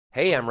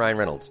Hey, I'm Ryan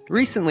Reynolds.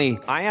 Recently,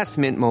 I asked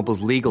Mint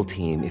Mobile's legal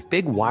team if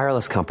big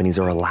wireless companies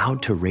are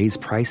allowed to raise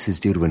prices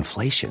due to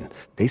inflation.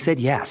 They said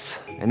yes.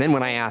 And then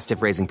when I asked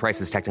if raising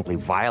prices technically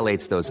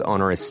violates those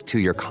onerous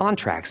two-year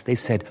contracts, they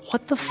said,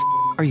 "What the f***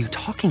 are you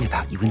talking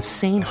about, you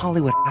insane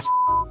Hollywood ass?"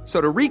 So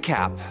to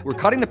recap, we're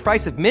cutting the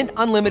price of Mint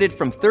Unlimited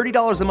from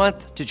 $30 a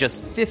month to just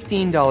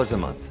 $15 a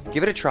month.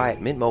 Give it a try at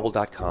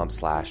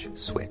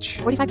mintmobile.com/switch.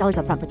 $45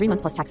 up front for 3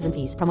 months plus taxes and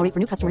fees. Promo rate for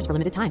new customers for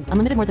limited time.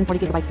 Unlimited more than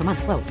 40 gigabytes per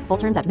month. Slows full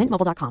terms at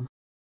mintmobile.com.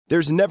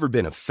 There's never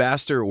been a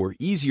faster or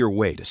easier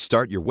way to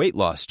start your weight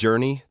loss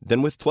journey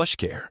than with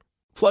PlushCare.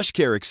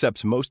 PlushCare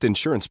accepts most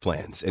insurance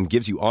plans and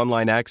gives you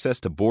online access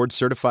to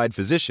board-certified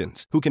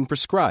physicians who can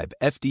prescribe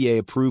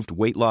FDA-approved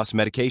weight loss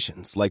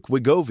medications like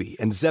Wegovy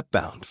and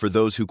Zepbound for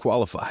those who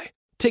qualify.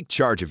 Take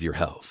charge of your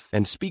health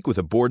and speak with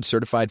a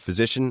board-certified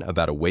physician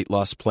about a weight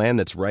loss plan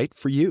that's right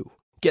for you.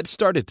 Get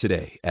started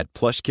today at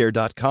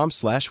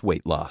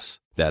plushcare.com/weight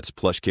loss. That's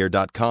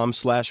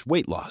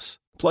plushcare.com/weight loss.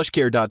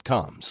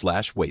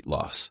 plushcare.com/weight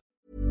loss.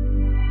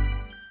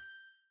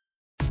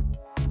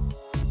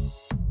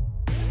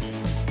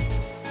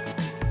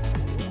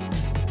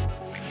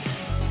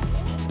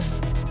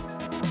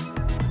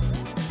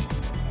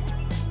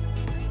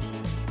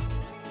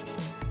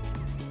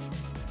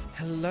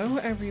 Hello,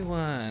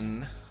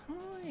 everyone.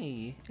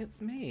 Hi, it's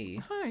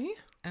me. Hi.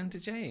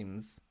 And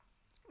James.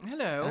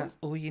 Hello. That's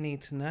all you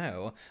need to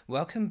know.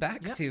 Welcome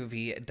back to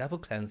the Double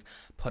Cleanse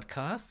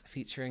podcast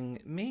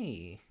featuring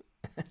me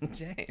and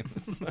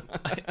James.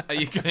 Are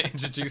you going to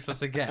introduce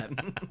us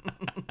again?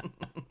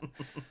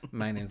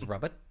 My name's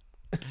Robert.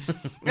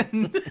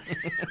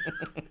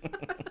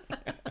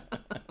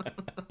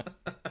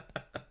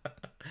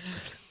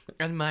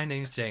 And my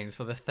name's James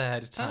for the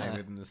third time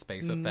within the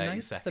space of 30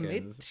 nice seconds. to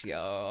meet you.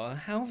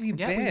 How have you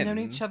Yeah, been? we've known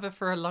each other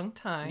for a long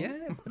time.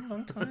 Yeah, it's been a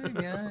long time.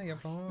 Yeah, you're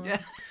right.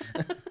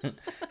 Yeah.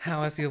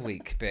 How has your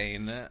week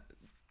been?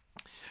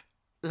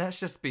 Let's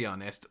just be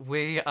honest.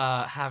 We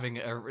are having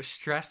a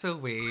stressful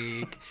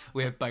week.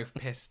 We're both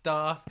pissed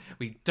off.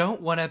 We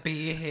don't want to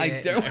be here. I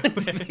don't want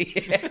to be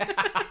here.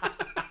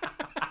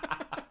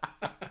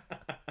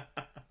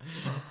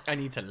 I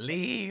need to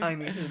leave. I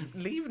need to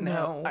leave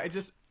now. No, I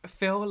just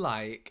feel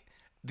like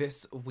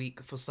this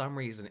week, for some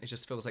reason, it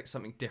just feels like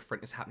something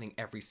different is happening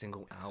every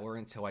single hour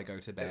until I go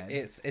to bed.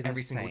 It's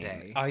every insane. single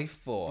day. I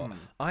thought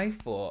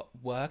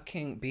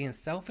being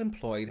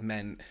self-employed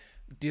meant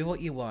do what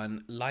you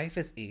want, life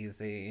is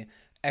easy,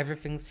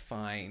 everything's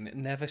fine,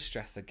 never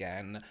stress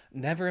again.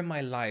 Never in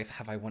my life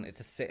have I wanted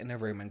to sit in a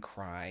room and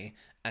cry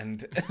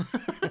and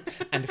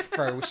and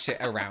throw shit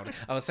around.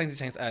 I was saying to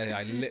James earlier,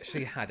 I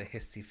literally had a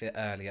hissy fit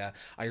earlier.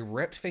 I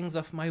ripped things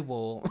off my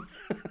wall.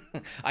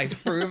 I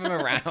threw them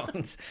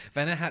around.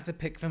 Then I had to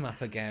pick them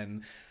up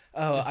again.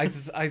 Oh, I'm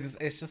just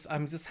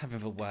having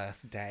the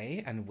worst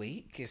day and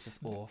week. It's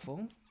just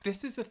awful.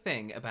 This is the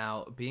thing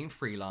about being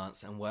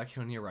freelance and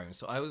working on your own.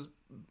 So I was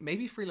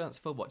maybe freelance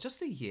for what?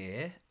 Just a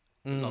year?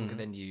 Longer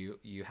than you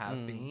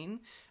have been.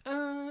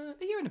 A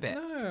year and a bit.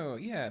 No,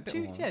 yeah, a bit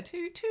more.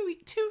 2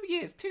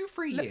 years,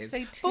 3 Let's years.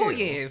 say 2. 4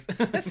 years.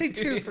 Let's say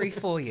 2, 3,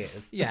 4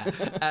 years. Yeah.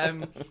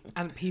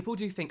 And people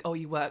do think, oh,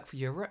 you work for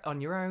on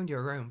your own,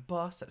 you're your own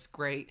boss, that's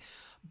great.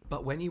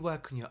 But when you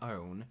work on your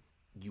own,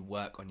 you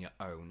work on your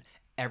own.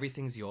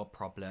 Everything's your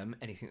problem.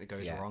 Anything that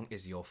goes wrong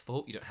is your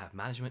fault. You don't have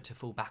management to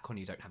fall back on.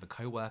 You don't have a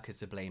co-worker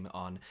to blame it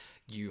on.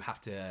 You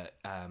have to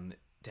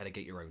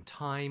delegate your own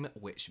time,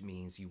 which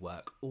means you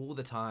work all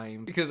the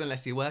time, because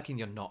unless you're working,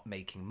 you're not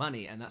making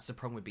money. And that's the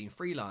problem with being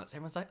freelance.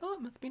 Everyone's like, oh,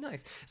 it must be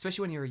nice,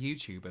 especially when you're a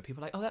YouTuber.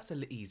 People are like, oh, that's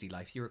an easy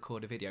life, you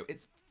record a video.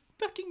 It's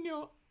fucking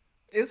not.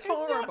 It's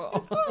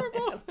horrible.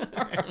 It's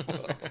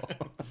horrible.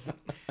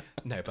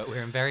 No, but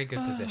we're in very good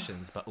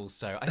positions. But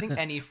also, I think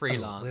any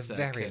freelancer we're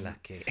very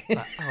lucky.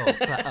 But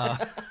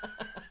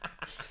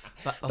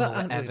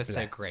aren't we we're ever so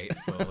blessed?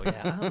 grateful.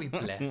 Yeah, aren't we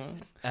blessed?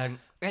 Any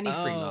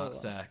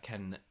freelancer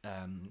can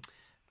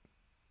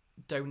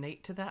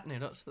donate to that. No,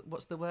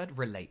 what's the word?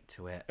 Relate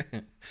to it.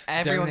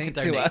 Everyone can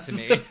donate to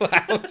me. For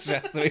how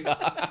stressed we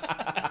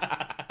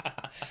are.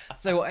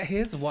 So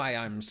here's why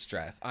I'm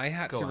stressed. I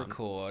had to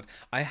record.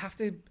 I have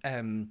to.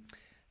 I'm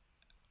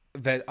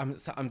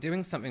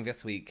doing something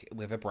this week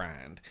with a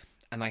brand,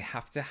 and I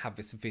have to have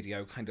this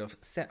video kind of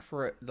sent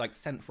for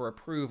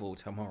approval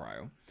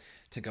tomorrow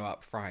to go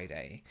up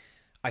Friday.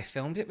 I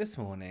filmed it this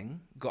morning,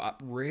 got up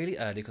really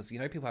early because,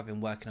 people, I've been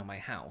working on my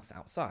house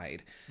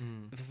outside.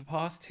 For the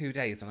past 2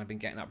 days, and I've been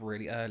getting up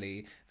really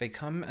early. They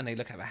come and they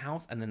look at the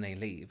house and then they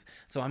leave.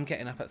 So I'm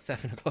getting up at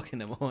 7 o'clock in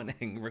the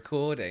morning,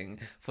 recording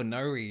for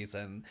no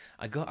reason.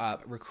 I got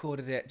up,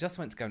 recorded it, just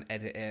went to go and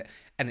edit it,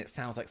 and it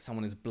sounds like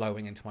someone is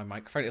blowing into my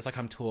microphone. It's like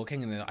I'm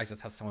talking and then I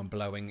just have someone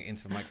blowing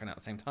into the microphone at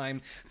the same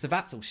time. So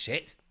that's all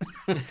shit.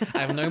 I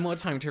have no more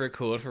time to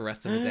record for the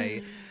rest of the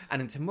day. And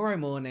then tomorrow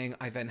morning,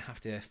 I then have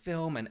to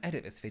film and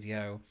edit this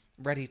video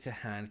ready to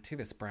hand to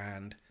this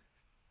brand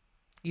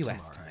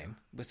US time.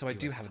 So I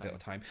do have a bit of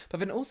time.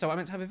 But then also, I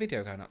meant to have a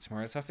video going up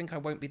tomorrow, so I think I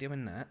won't be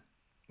doing that.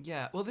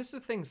 Yeah, well, this is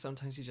the thing.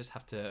 Sometimes you just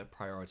have to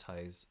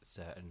prioritize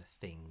certain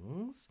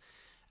things.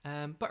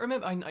 But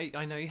remember, I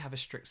know you have a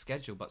strict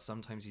schedule, but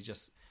sometimes you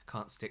just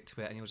can't stick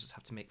to it, and you'll just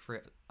have to make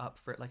up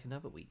for it like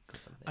another week or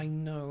something. I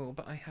know,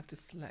 but I have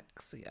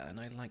dyslexia and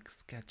I like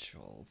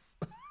schedules.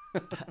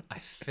 I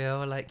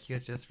feel like you're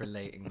just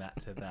relating that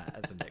to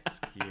that as an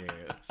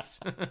excuse.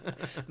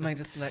 My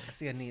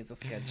dyslexia needs a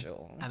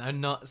schedule. And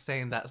I'm not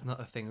saying that's not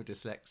a thing with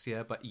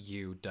dyslexia, but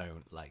you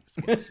don't like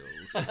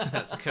schedules.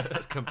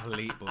 That's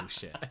complete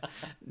bullshit.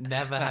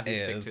 Never have you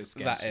stick to a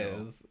schedule. That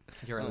is.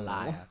 You're a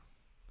liar.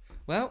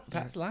 Well,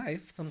 that's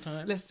life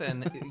sometimes.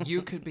 Listen,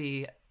 you could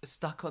be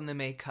stuck on the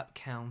makeup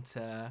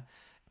counter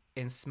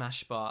in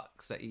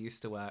Smashbox that you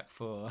used to work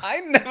for. I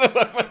never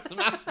worked for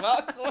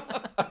Smashbox.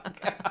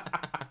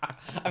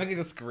 I think he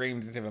just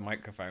screamed into the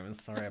microphone.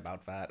 Sorry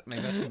about that.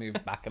 Maybe I should move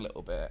back a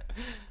little bit.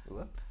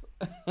 Whoops.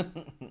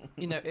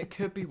 You know, it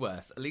could be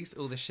worse. At least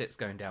all the shit's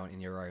going down in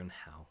your own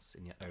house,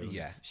 in your own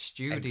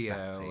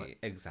studio.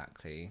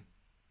 Exactly.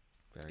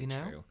 Very You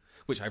know? true.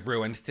 Which I've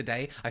ruined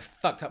today. I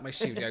fucked up my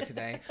studio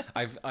today.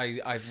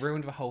 I've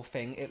ruined the whole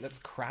thing. It looks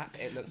crap.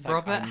 It looks like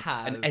Robert I'm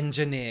has- an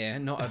engineer,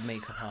 not a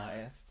makeup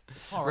artist.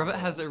 It's horrible. Robert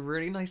has a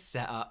really nice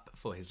setup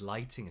for his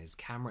lighting and his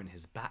camera and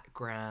his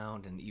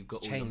background, and you've got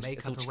It's all changed. the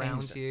It's all makeup around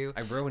changed. you.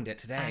 I ruined it And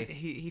today.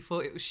 he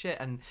thought it was shit,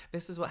 and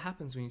this is what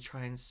happens when you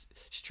try and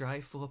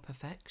strive for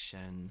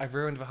perfection. I've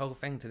ruined the whole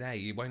thing today.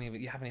 You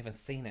haven't even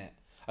seen it.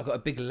 I've got a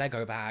big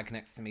Lego bag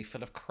next to me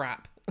full of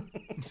crap.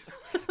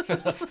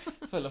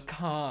 full of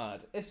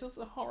card. It's just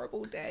a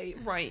horrible day.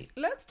 Right,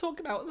 let's talk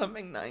about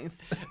something nice.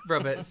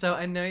 Robert, so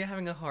I know you're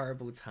having a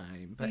horrible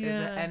time, but is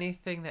there Yeah.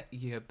 anything that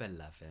you're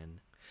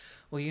beloving?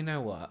 Well, you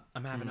know what?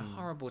 I'm having a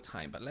horrible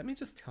time, but let me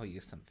just tell you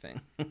something.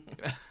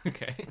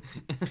 Okay.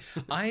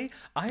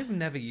 I've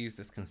never used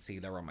this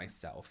concealer on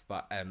myself,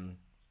 but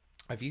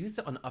I've used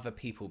it on other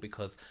people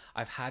because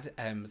I've had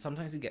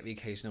sometimes you get the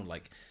occasional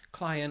like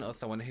client or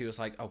someone who's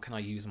like, oh, can I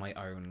use my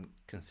own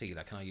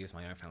concealer? Can I use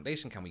my own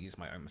foundation? Can we use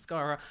my own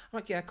mascara? I'm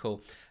like, yeah,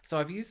 cool. So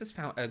I've used this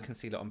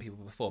concealer on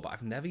people before, but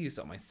I've never used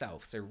it on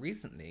myself. So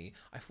recently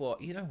I thought,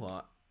 you know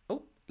what?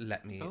 Oh,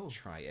 let me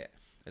try it.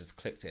 I just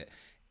clicked it.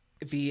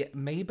 The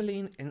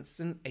Maybelline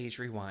Instant Age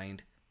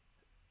Rewind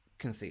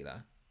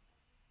concealer.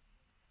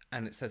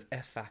 And it says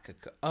Efaka.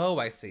 Oh,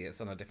 I see.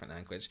 It's on a different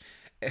language.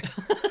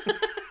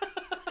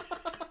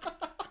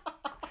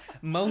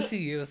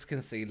 Multi-use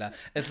concealer.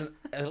 It's an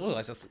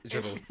I just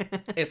dribbled.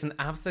 It's an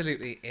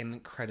absolutely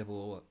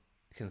incredible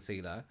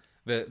concealer.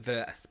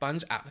 The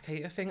sponge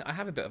applicator thing, I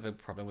have a bit of a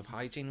problem with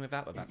hygiene with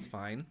that, but that's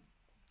fine.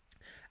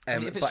 I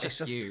mean, if it's but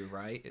just you,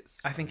 right?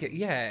 It's I think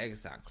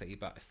exactly,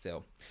 but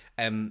still.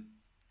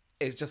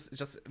 It's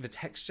just the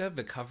texture,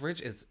 the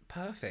coverage is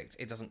perfect.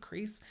 It doesn't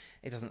crease,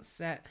 it doesn't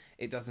set,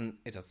 it does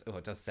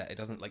set. It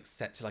doesn't like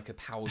set to like a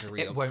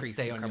powdery It or won't creasy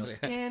stay on your crumbly-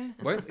 skin.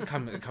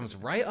 It comes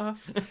right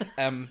off.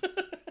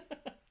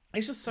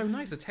 It's just so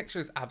nice. The texture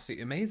is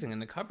absolutely amazing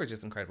and the coverage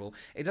is incredible.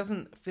 It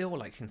doesn't feel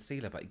like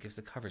concealer, but it gives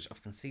the coverage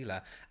of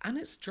concealer. And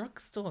it's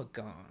drugstore,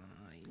 guys.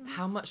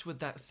 How much would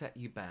that set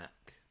you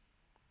back?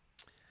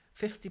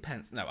 50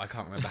 pence. No, I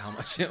can't remember how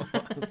much it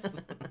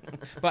was.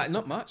 But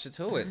not much at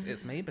all. It's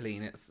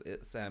Maybelline.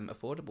 It's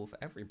affordable for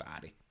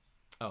everybody.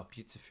 Oh,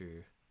 beautiful.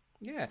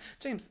 Yeah.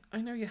 James,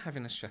 I know you're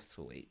having a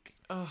stressful week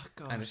Oh,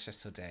 God. and a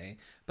stressful day,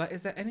 but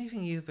is there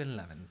anything you've been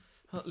loving?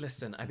 Well,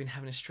 listen, I've been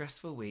having a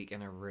stressful week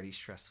and a really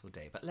stressful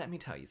day, but let me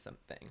tell you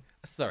something.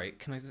 Sorry,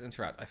 can I just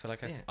interrupt? I feel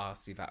like I Yeah.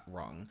 asked you that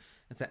wrong.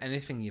 Is there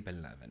anything you've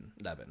been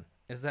loving?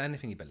 Is there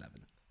anything you've been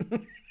loving?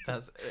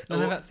 That's No,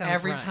 that sounds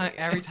every right.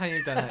 Every time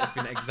you've done that, it's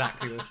been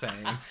exactly the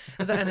same.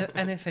 Is there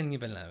anything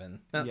you've been loving?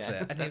 That's Yeah,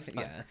 it. that's Anything,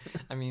 fine.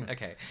 yeah. I mean,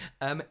 okay.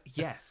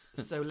 Yes.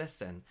 So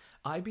listen,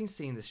 I've been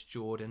seeing this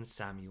Jordan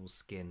Samuel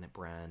Skin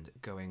brand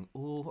going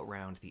all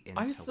around the interwebs.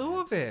 I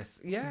saw this.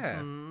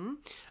 Yeah.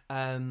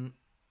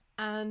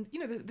 And, you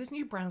know, there's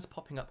new brands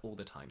popping up all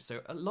the time. So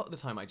a lot of the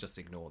time I just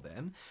ignore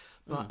them.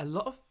 But a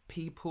lot of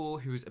people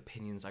whose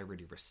opinions I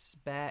really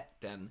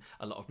respect and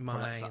a lot of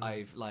products that Mine.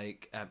 I've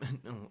like,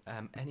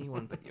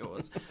 anyone but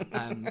yours.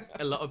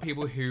 A lot of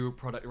people who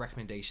product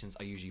recommendations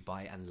I usually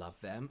buy and love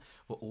them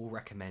were all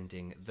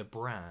recommending the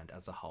brand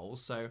as a whole.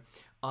 So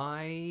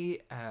I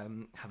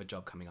have a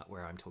job coming up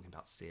where I'm talking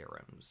about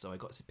serums. So I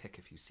got to pick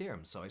a few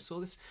serums. So I saw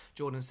this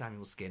Jordan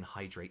Samuel Skin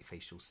Hydrate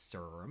Facial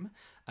Serum.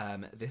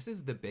 This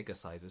is the bigger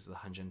size. This is the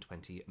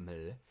 120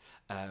 ml.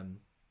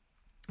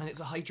 And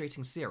it's a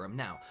hydrating serum.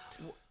 Now,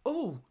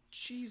 oh,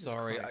 Jesus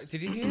Sorry. Christ.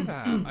 Did you hear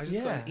that? I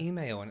just got Yeah. an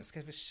email and it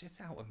scared the shit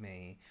out of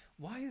me.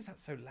 Why is that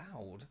so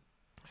loud?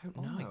 I don't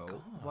Oh know. my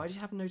God. Why do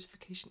you have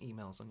notification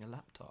emails on your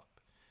laptop?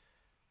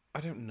 I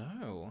don't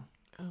know.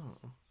 Oh,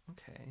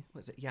 okay.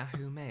 Was it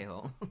Yahoo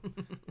Mail?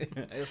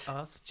 It's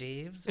Ask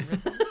Jeeves.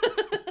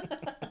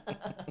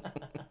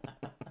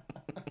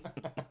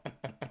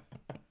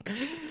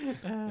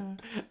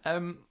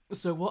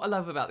 So what I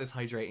love about this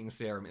hydrating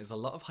serum is a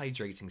lot of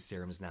hydrating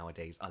serums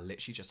nowadays are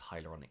literally just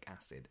hyaluronic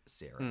acid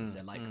serums.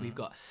 They're like, we've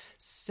got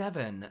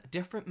 7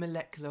 different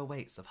molecular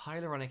weights of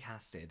hyaluronic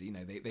acid. You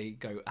know, they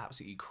go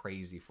absolutely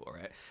crazy for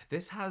it.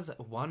 This has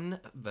one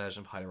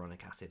version of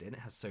hyaluronic acid in it. It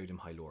has sodium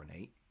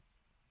hyaluronate.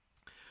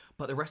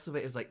 But the rest of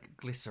it is like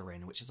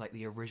glycerin, which is like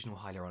the original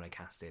hyaluronic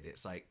acid.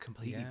 It's like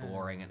completely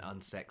boring and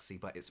unsexy,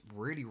 but it's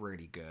really,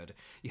 really good.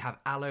 You have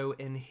aloe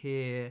in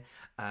here,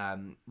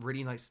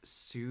 really nice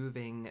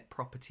soothing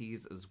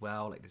properties as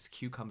well, like this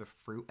cucumber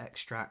fruit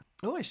extract.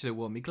 Oh, I should have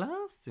worn my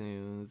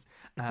glasses.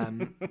 This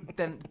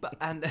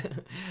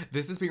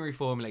has been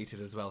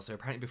reformulated as well. So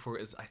apparently before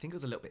I think it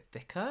was a little bit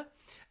thicker,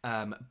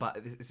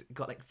 but it's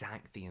got like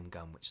xanthium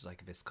gum, which is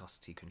like a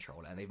viscosity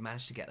controller, and they've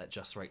managed to get that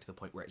just right to the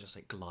point where it just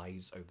like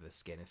glides over the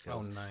skin and feels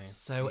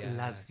so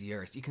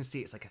luxurious. You can see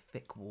it's like a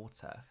thick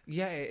water.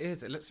 Yeah, it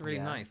is. It looks really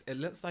nice. It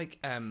looks like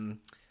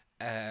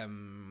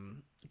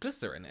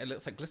glycerin. It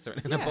looks like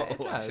glycerin in a bottle,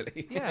 it does.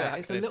 actually. Yeah,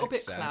 it's a little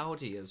bit texture.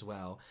 cloudy as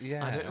well.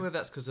 Yeah. I don't know if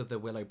that's because of the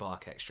willow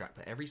bark extract,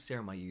 but every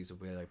serum I use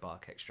with willow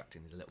bark extract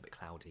in is a little bit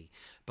cloudy.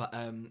 But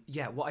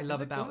what I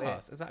love about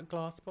glass? it... Is that a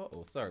glass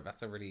bottle? Sorry,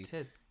 that's a really... It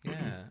is.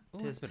 Yeah.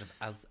 It is. A bit of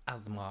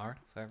Asmar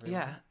for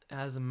everyone. Yeah,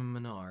 as a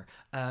manar.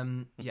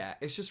 Yeah,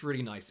 it's just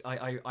really nice.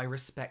 I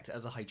respect it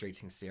as a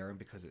hydrating serum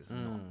because it's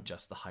not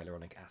just the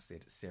hyaluronic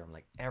acid serum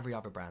like every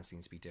other brand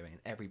seems to be doing.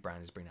 Every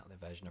brand is bringing out their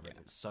version of it.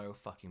 It's so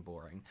fucking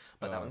boring.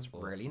 But that one's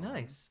really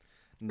nice.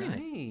 Nice.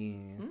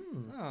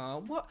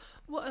 Oh,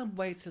 what a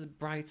way to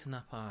brighten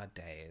up our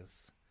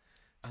days.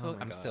 I'm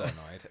God. still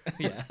annoyed.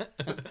 Yeah.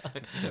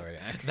 Sorry.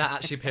 That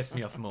actually pissed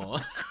me off more.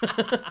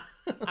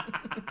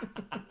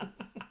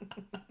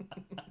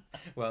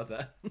 Well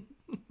done.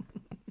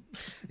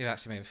 You've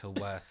actually made me feel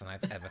worse than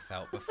I've ever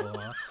felt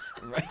before.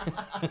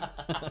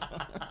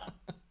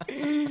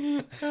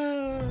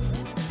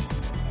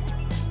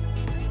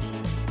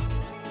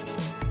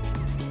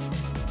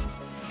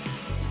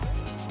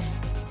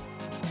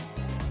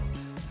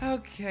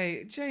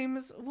 Okay,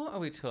 James, what are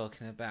we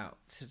talking about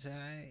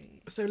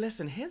today? So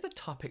listen, here's a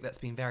topic that's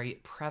been very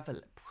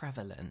prevalent.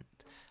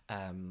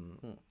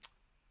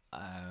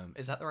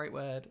 Is that the right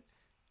word?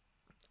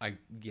 I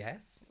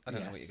guess. I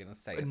don't know what you're going to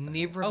say.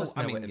 Neither of us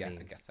know what it yeah,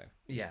 means. I guess so.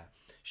 Yeah,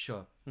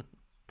 sure.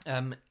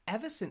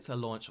 Ever since the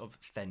launch of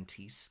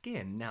Fenty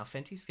Skin. Now,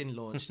 Fenty Skin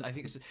launched, I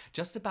think it's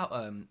just about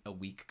a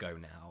week ago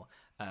now.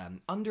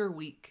 Under a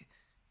week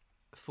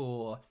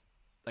for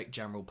like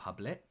general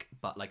public,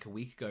 but like a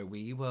week ago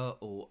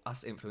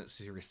us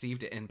influencers who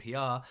received it in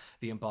PR,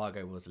 the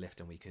embargo was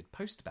lifted and we could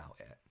post about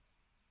it.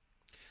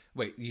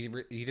 Wait, you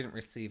didn't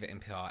receive it in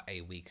PR a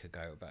week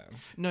ago, though?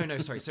 No,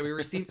 sorry. So we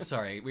received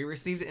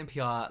it in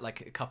PR like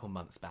a couple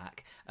months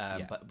back,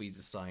 but we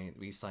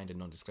signed a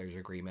non-disclosure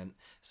agreement,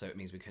 so it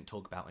means we couldn't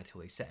talk about it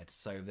until they said.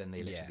 So then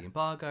they lifted the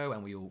embargo,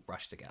 and we all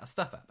rushed to get our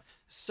stuff up.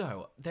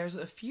 So there's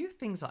a few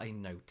things that I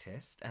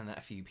noticed, and that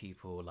a few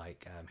people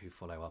like who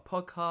follow our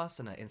podcast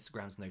and our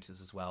Instagrams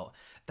noticed as well.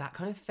 That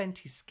kind of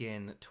Fenty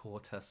Skin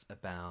taught us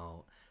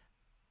about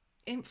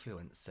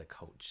influencer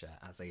culture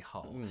as a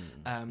whole.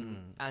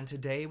 And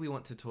today we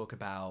want to talk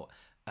about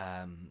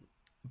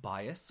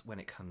bias when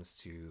it comes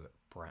to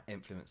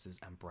influencers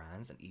and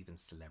brands and even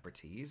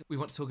celebrities. We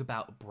want to talk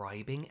about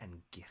bribing and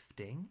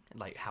gifting.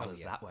 Like, how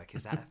does that work?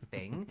 Is that a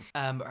thing?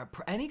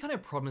 Any kind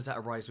of problems that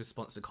arise with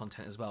sponsored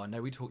content as well. I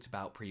know we talked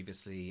about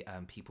previously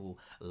people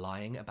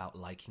lying about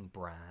liking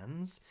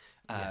brands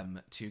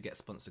to get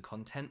sponsored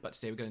content, but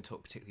today we're going to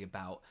talk particularly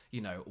about,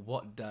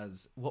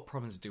 what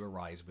problems do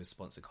arise with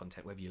sponsored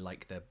content, whether you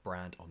like the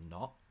brand or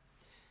not.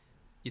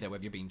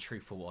 Whether you're being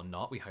truthful or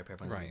not. We hope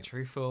everyone's being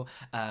truthful.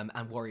 And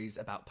worries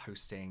about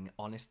posting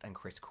honest and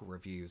critical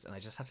reviews. And I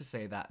just have to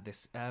say that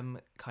this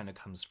kind of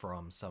comes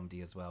from somebody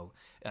as well,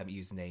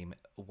 username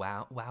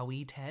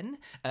Wowie10,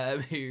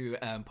 who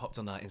popped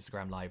on our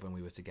Instagram live when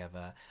we were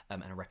together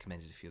and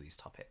recommended a few of these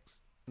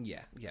topics.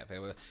 Yeah,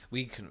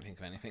 we couldn't think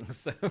of anything,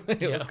 so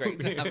it was great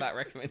to have that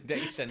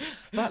recommendation.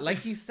 But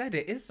like you said,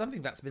 it is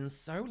something that's been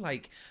so,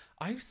 like,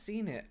 I've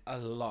seen it a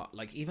lot,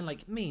 like, even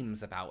like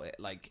memes about it,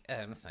 like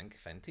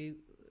Fenty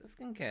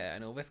skincare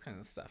and all this kind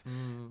of stuff.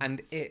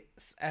 And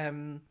it's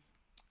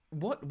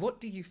what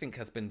do you think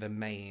has been the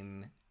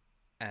main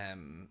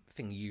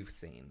thing you've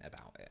seen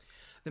about it?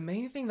 The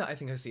main thing that I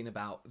think I've seen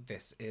about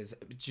this is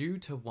due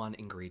to one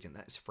ingredient,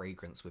 that's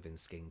fragrance within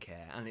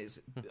skincare. And it's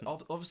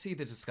obviously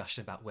the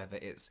discussion about whether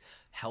it's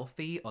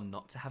healthy or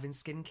not to have in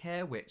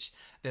skincare, which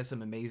there's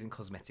some amazing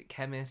cosmetic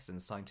chemists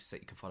and scientists that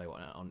you can follow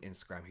on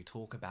Instagram who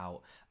talk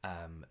about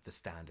the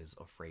standards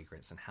of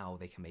fragrance and how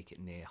they can make it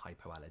near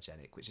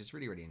hypoallergenic, which is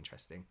really, really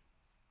interesting.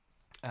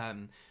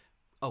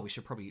 We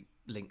should probably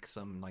link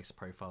some nice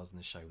profiles in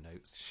the show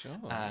notes. Sure.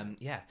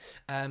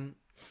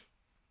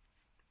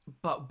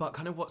 But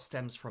kind of what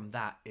stems from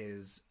that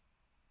is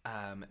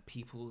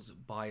people's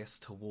bias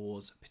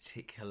towards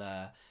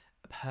particular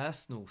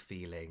personal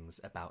feelings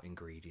about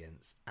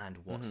ingredients and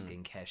what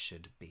skincare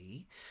should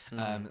be.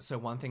 So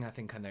one thing I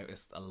think I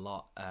noticed a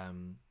lot...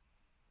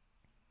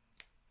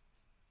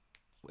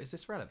 is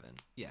this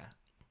relevant? Yeah.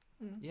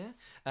 Yeah.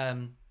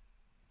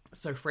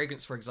 So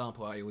fragrance, for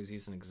example, I always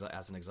use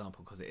as an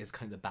example because it is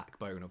kind of the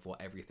backbone of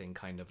what everything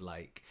kind of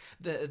like...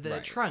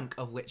 The trunk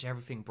of which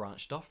everything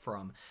branched off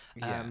from.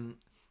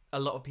 A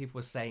lot of people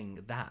were saying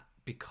that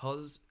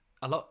because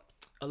a lot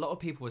of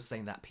people were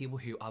saying that people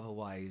who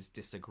otherwise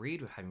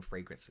disagreed with having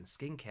fragrance in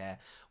skincare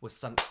was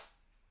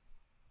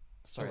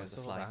Sorry, What's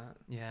there's a all fly. that?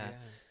 Yeah.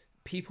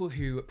 People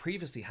who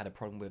previously had a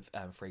problem with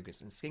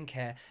fragrance and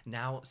skincare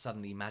now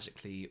suddenly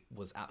magically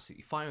was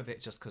absolutely fine with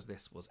it just because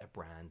this was a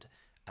brand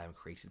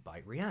created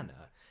by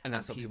Rihanna. And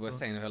that's what people were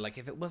saying. They were like,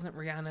 if it wasn't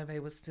Rihanna, they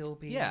would still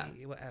be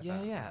whatever.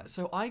 Yeah.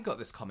 So I got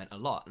this comment a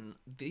lot. And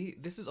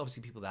this is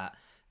obviously people that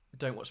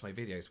don't watch my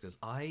videos because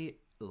I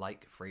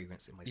like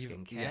fragrance in my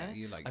skincare. Yeah,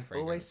 you like I've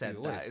fragrance. always said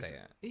You that. always say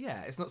it.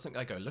 Yeah, it's not something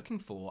I go looking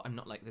for. I'm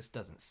not like, this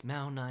doesn't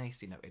smell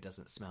nice. You know, it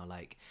doesn't smell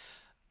like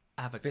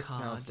avocado. This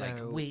smells like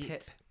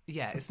wheat.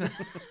 Yeah, it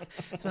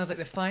smells like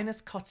the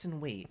finest cotton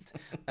wheat.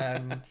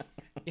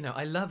 You know,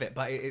 I love it,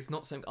 but it's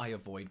not something I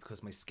avoid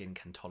because my skin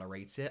can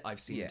tolerate it. I've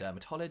seen a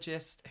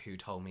dermatologist who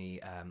told me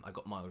I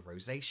got mild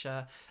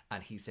rosacea,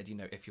 and he said, you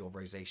know, if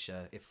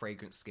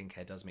fragrance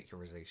skincare does make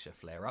your rosacea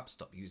flare up,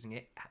 stop using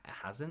it. It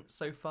hasn't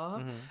so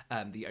far.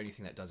 The only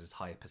thing that does is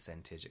higher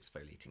percentage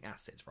exfoliating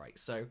acids, right?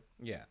 So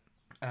Yeah.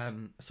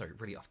 Sorry,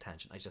 really off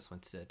tangent. I just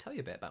wanted to tell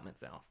you a bit about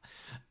myself.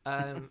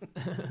 I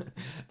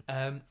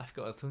forgot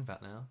what I was talking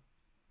about now.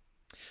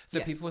 So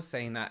Yes. people were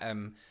saying that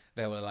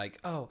they were like,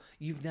 oh,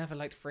 you've never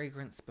liked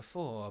fragrance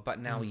before, but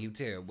now you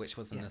do, which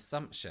was an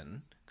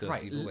assumption because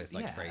Right, you've always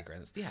liked yeah,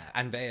 fragrance. yeah.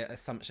 And their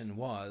assumption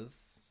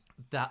was...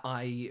 That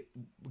I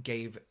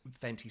gave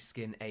Fenty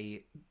Skin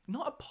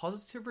not a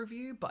positive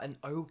review, but an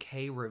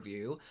okay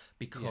review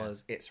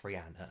because it's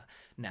Rihanna.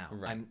 Now,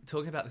 I'm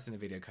talking about this in a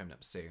video coming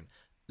up soon.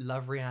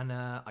 Love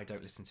Rihanna. I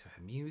don't listen to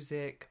her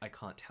music. I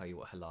can't tell you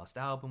what her last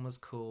album was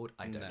called.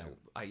 I don't know.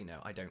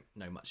 I don't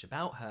know much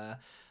about her.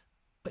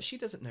 But she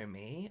doesn't know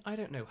me. I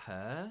don't know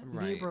her.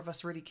 Right. Neither of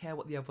us really care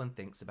what the other one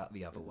thinks about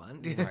the other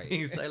one. Do you know what I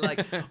mean? So,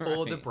 like,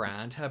 or the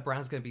brand. Her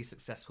brand's going to be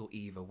successful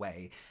either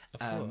way. Of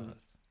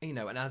course. You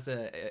know, and as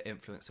a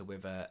influencer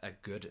with a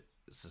good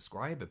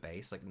subscriber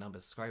base, like number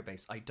of subscriber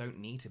base, I don't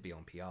need to be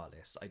on PR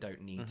lists. I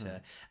don't need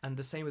to. And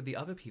the same with the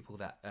other people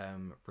that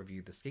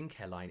review the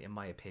skincare line, in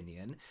my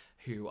opinion,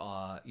 who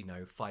are, you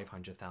know,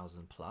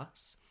 500,000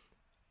 plus.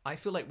 I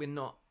feel like we're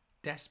not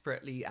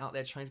desperately out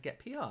there trying to get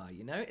PR,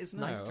 you know? It's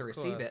nice to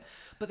receive course. it.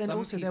 But then Some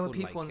also there were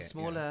people people like on it,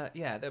 smaller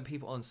there were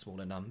people on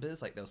smaller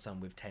numbers, like there was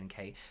some with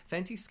 10k.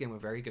 Fenty Skin were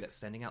very good at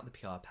sending out the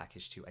PR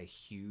package to a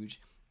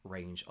huge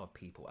range of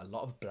people. A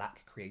lot of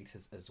black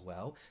creators as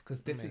well,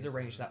 because this is a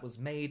range that was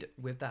made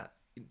with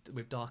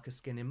darker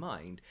skin in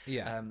mind.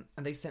 Yeah.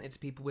 And they sent it to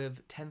people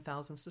with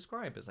 10,000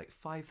 subscribers, like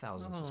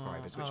 5,000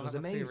 subscribers, which was that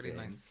must be amazing. a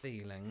really nice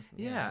feeling.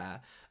 Yeah.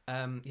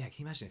 Can you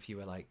imagine if you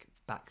were like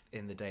back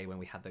in the day when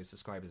we had those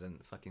subscribers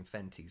and fucking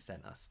Fenty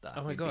sent us stuff?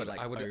 Oh my We'd be, God. like,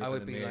 I would over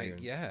the be moon.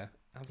 like, yeah,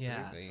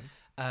 absolutely.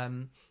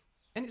 And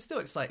it's still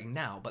exciting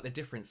now, but the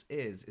difference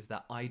is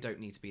that I don't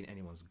need to be in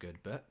anyone's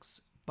good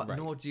books, but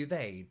nor do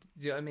they.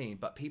 Do you know what I mean?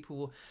 But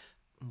people...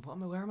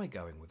 Where am I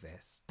going with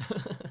this?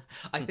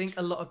 I think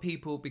a lot of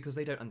people, because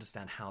they don't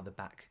understand how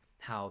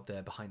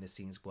the behind the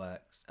scenes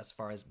works as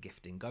far as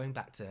gifting, going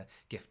back to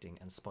gifting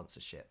and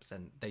sponsorships,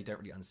 and they don't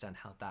really understand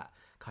how that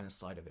kind of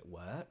side of it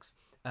works.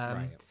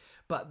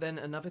 But then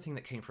another thing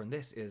that came from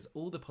this is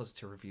all the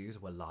positive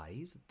reviews were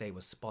lies. They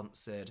were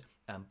sponsored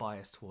and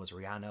biased towards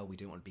Rihanna. We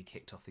didn't want to be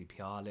kicked off the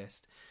PR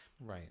list.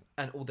 Right.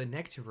 And all the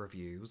negative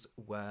reviews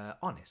were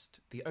honest,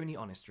 the only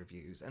honest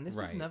reviews. And this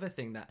is another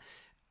thing that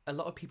a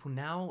lot of people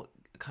now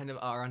kind of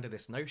are under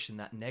this notion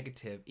that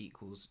negative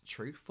equals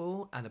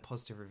truthful and a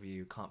positive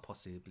review can't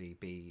possibly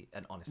be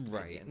an honest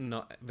opinion.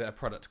 Not the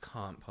product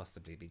can't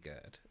possibly be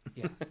good.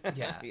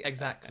 Yeah,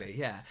 exactly.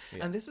 Yeah.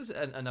 And this is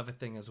another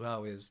thing as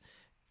well is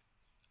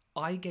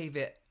I gave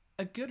it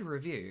a good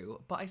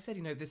review, but I said,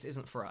 you know, this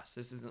isn't for us.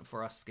 This isn't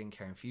for us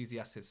skincare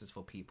enthusiasts. This is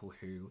for people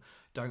who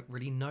don't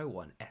really know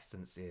what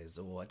Essence is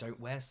or don't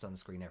wear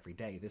sunscreen every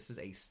day. This is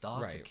a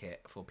starter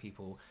kit for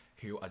people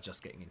who are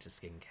just getting into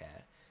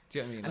skincare. Do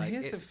you know what I mean? And like,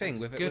 here's the thing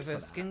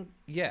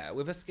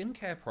with a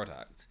skincare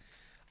product,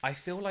 I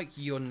feel like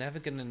you're never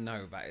gonna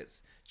know that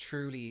it's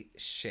truly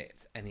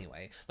shit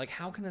anyway. Like,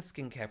 how can a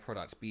skincare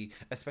product be,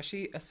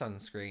 especially a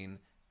sunscreen?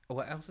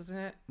 What else is in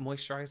it?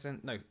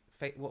 Moisturizer? No,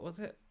 what was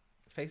it?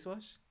 Face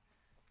wash?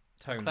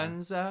 Toner.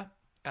 Cleanser,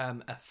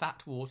 a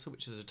fat water,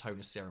 which is a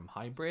toner serum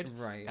hybrid,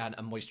 and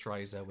a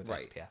moisturizer with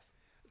SPF.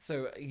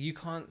 So you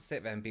can't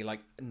sit there and be like,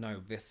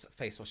 no, this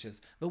face wash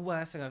is the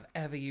worst thing I've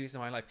ever used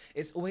in my life.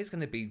 It's always going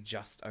to be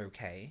just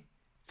okay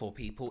for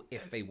people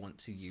if they want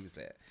to use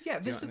it. Yeah,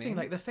 this is the thing.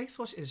 Like, the face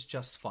wash is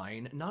just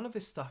fine. None of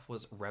this stuff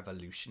was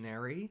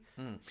revolutionary.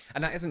 And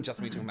that isn't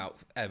just me talking about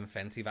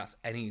Fenty. That's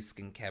any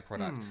skincare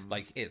product.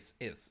 Like, it's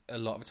a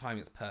lot of the time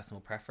it's personal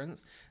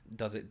preference.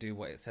 Does it do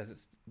what it says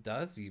it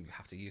does? You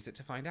have to use it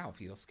to find out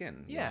for your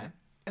skin. Yeah.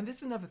 And this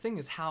is another thing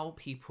is how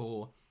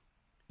people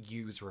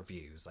use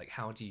reviews. Like,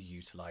 how do you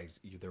utilize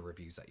the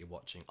reviews that you're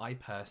watching? I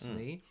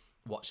personally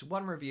watch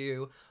one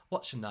review,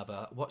 watch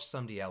another, watch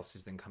somebody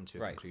else's, then come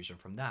to a conclusion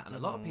from that. And a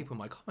lot of people in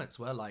my comments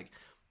were like,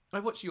 I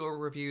watched your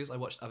reviews, I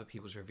watched other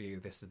people's review,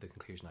 this is the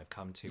conclusion I've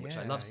come to, which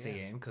I love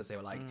seeing, because they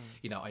were like,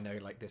 you know, I know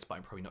like this, but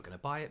I'm probably not going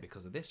to buy it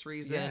because of this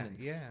reason.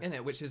 You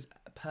know, which is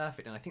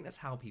perfect. And I think that's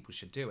how people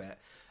should do it.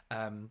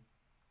 And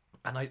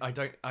I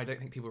don't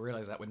think people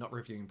realize that we're not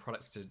reviewing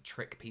products to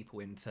trick people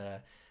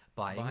into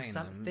buying Buying them.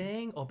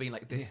 something or being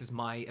like, this is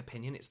my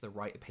opinion, it's the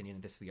right opinion,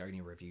 and this is the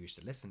only review you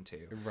should listen to.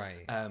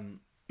 Right. And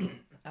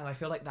I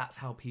feel like that's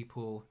how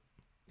people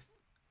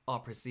are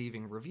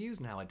perceiving reviews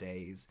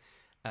nowadays.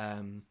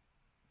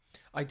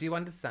 I do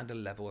understand a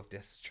level of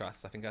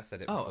distrust. I think I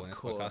said it Oh, before of in this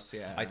course, podcast.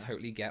 yeah. I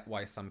totally get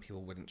why some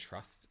people wouldn't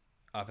trust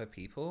other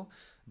people.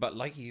 But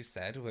like you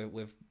said,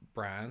 with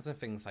brands and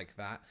things like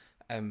that,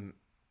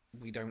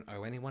 we don't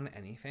owe anyone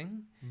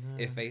anything.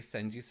 If they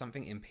send you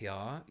something in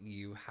PR,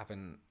 you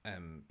haven't,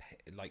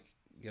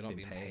 you're not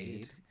being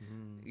paid.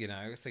 You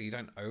know, so you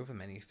don't owe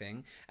them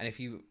anything. And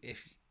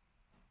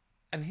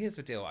and here's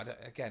the deal. I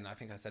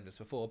think I said this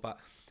before, but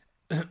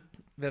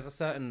there's a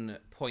certain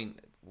point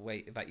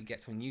that you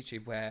get to on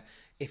YouTube where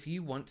if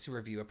you want to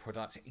review a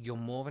product, you're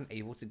more than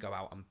able to go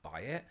out and buy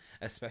it,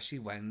 especially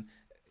when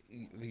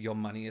your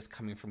money is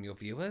coming from your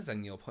viewers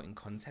and you're putting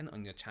content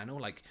on your channel.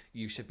 Like,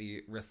 you should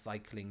be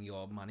recycling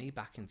your money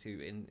back into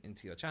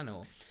your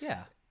channel.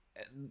 Yeah.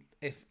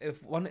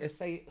 If one is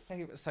say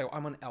so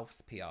I'm on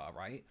Elf's PR,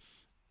 right?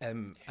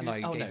 And I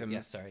gave him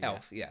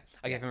Elf, yeah.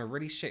 I gave him a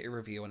really shitty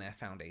review on their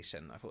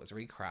foundation. I thought it was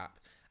really crap.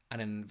 And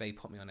then they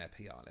put me on their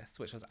PR list,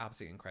 which was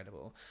absolutely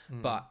incredible.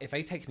 But if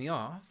they take me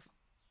off,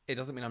 it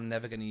doesn't mean I'm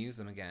never going to use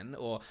them again,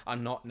 or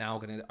I'm not now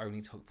going to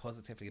only talk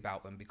positively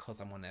about them because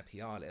I'm on their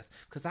PR list.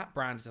 Because that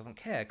brand doesn't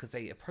care, because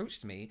they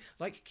approached me,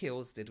 like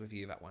Kiehl's did with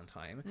you that one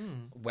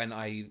time, when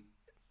I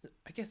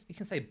guess you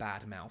can say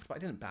bad-mouthed, but I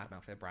didn't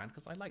bad-mouth their brand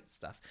because I liked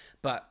stuff.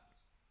 But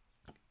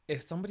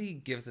if somebody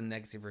gives a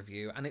negative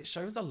review, and it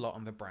shows a lot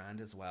on the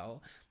brand as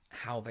well,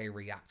 how they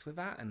react with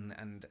that,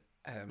 and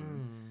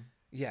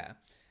yeah.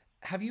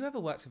 Have you ever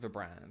worked with a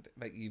brand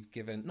that you've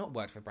given, not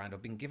worked with a brand, or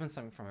been given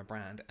something from a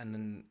brand, and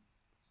then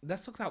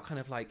let's talk about kind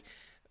of like,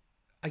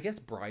 I guess,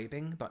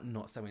 bribing, but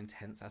not so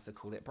intense as to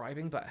call it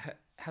bribing, but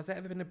has there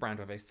ever been a brand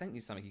where they sent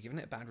you something, you've given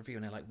it a bad review,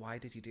 and they're like, why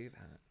did you do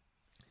that?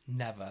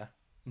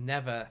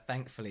 Never,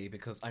 thankfully,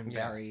 because I'm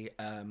very,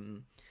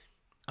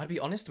 I'd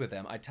be honest with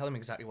them. I'd tell them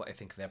exactly what I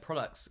think of their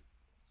products,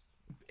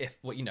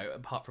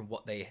 apart from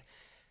what they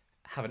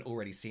haven't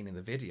already seen in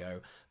the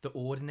video. The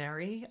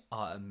Ordinary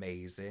are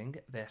amazing.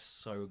 They're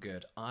so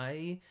good.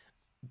 I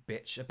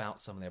bitch about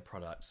some of their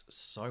products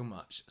so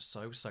much,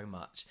 so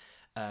much.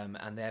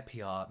 And their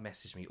PR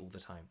message me all the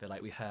time. They're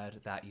like, we heard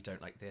that you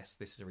don't like this.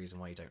 This is the reason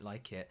why you don't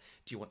like it.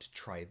 Do you want to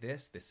try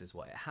this? This is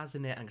what it has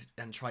in it.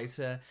 And try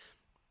to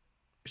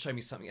show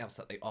me something else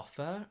that they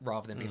offer,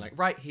 rather than being like,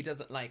 right, he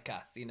doesn't like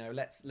us,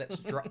 let's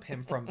drop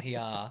him from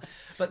PR.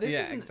 But this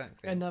is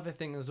exactly another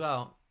thing as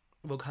well.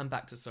 We'll come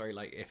back to,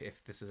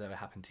 if this has ever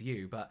happened to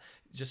you, but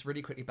just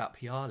really quickly about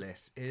PR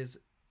lists is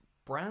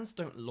brands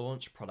don't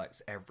launch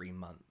products every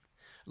month.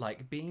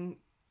 Like, being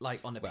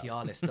on a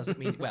PR list doesn't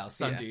mean,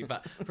 some do,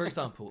 but for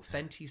example,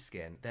 Fenty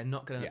Skin, they're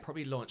not going to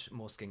probably launch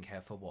more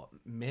skincare for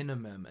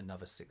minimum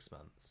another 6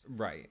 months.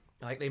 Right.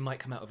 Like, they might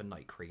come out with a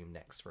night cream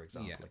next, for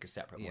example, like a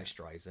separate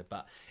moisturizer,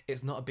 but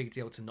it's not a big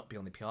deal to not be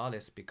on the PR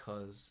list,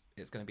 because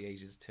it's going to be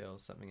ages till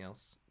something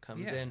else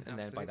comes in, and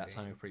then by that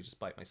time I'll probably just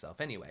bite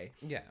myself anyway.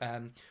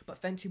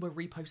 But Fenty were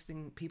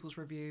reposting people's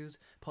reviews,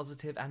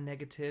 positive and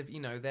negative.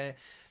 They're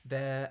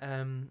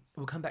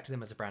we'll come back to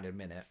them as a brand in a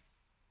minute.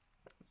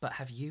 But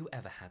have you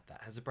ever had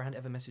that? Has a brand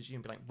ever messaged you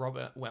and be like,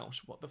 Robert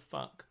Welsh, what the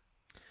fuck?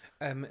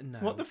 No.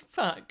 What the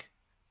fuck?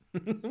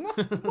 what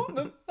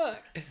the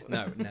fuck?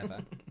 No, never.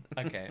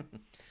 Okay.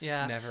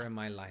 Yeah. Never in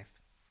my life.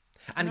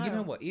 And you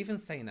know what? Even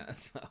saying that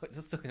as well, it's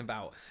just talking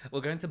about,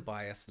 we're going to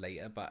bias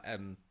later, but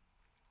I'm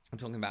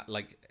talking about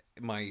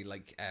my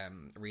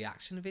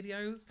reaction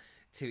videos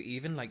to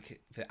even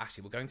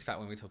actually we're going to that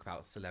when we talk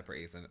about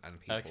celebrities and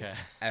people. Okay.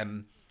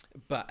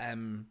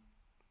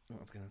 What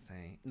was I going to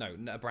say? No,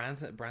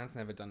 brands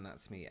never done that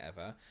to me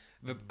ever.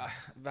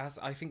 That's,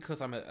 I think,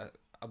 because I'm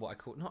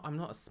I'm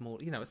not a small,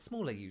 a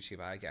smaller YouTuber,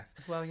 I guess.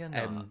 Well, you're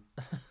not.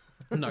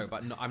 No,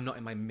 but I'm not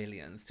in my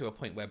millions to a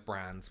point where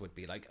brands would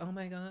be like, oh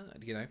my God,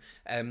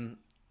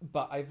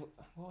 But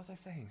what was I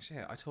saying?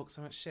 Shit, I talk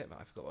so much shit, but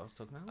I forgot what I was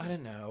talking about. I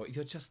don't know.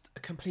 You're just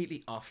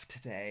completely off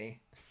today.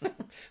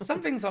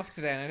 Something's off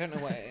today, and I don't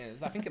know what it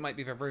is. I think it might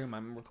be the room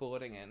I'm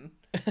recording in.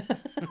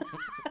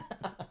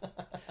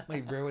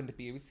 My ruined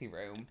beauty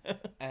room.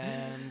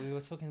 We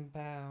were talking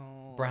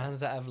about brands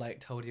that have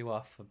told you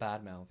off for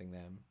bad mouthing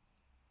them.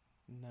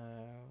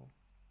 No,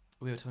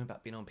 we were talking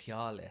about being on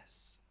PR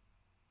lists.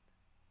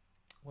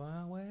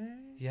 Were we?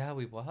 Yeah,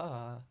 we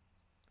were.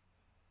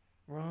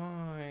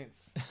 Right.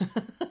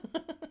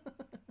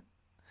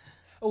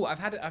 Oh, I've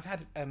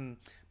had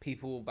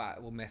people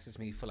that will message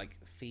me for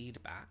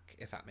feedback,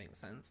 if that makes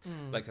sense.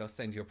 They'll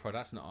send you a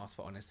product and ask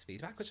for honest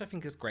feedback, which I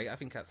think is great. I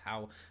think that's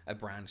how a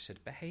brand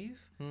should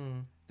behave.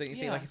 Don't you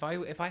think?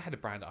 If I had a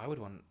brand, I would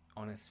want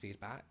honest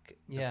feedback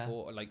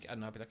before,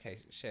 and I'd be like,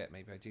 okay, shit,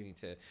 maybe I do need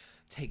to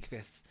take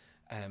this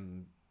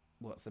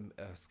what's a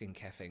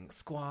skincare thing,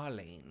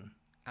 squalene,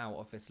 out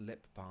of this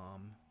lip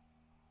balm.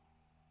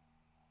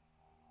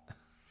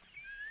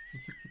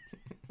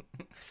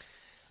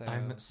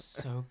 I'm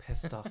so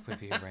pissed off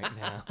with you right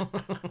now.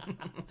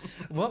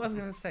 What I was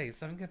going to say,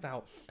 something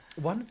about...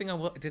 One thing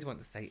I did want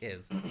to say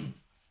is,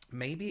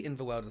 maybe in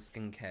the world of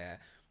skincare,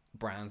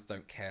 brands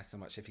don't care so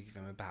much if you give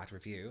them a bad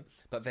review,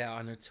 but there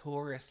are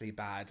notoriously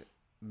bad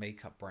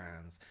makeup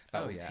brands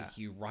that will take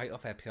you right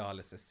off their PR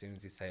list as soon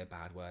as you say a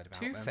bad word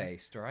about them. Too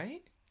Faced,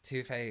 right?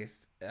 Too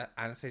Faced,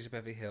 Anastasia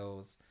Beverly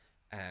Hills,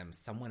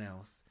 someone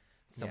else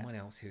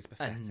who's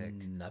pathetic.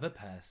 Another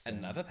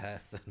person.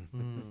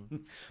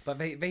 But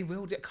they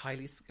will do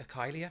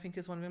Kylie, I think,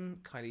 is one of them.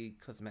 Kylie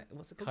Cosmetics.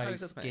 What's it called?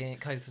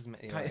 Kylie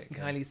Cosmetics.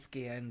 Kylie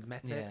Skin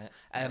Cosmetics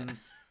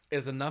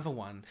is another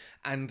one.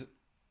 And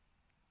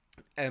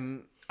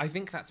I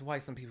think that's why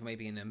some people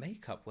maybe in the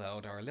makeup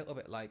world are a little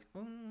bit like,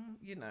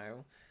 you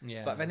know.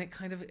 Yeah. But then it's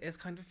kind of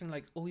a thing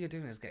like, all you're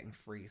doing is getting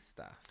free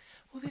stuff.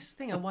 Well, this is the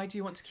thing, and why do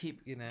you want to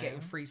keep You know?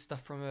 getting free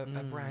stuff from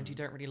a brand you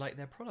don't really like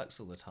their products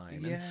all the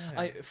time? Yeah.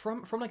 And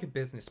from like a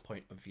business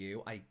point of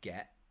view, I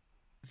get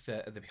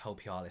the whole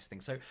PR list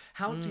thing. So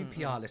how do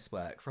PR lists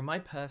work? From my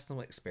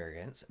personal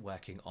experience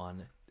working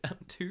on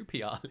 2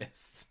 PR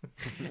lists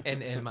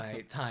in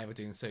my time of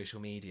doing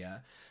social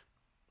media,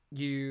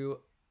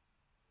 you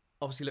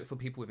obviously look for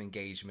people with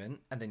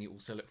engagement, and then you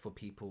also look for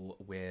people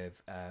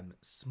with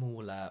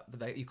smaller,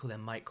 you call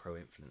them micro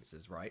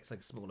influencers, right? It's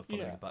like a smaller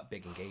following but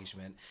big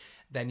engagement.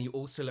 Then you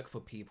also look for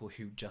people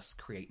who just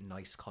create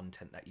nice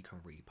content that you can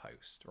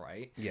repost,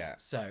 right? Yeah.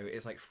 So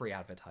it's like free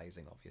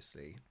advertising,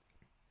 obviously.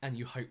 And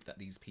you hope that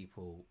these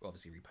people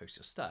obviously repost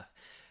your stuff.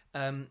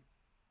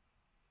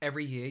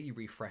 Every year you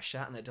refresh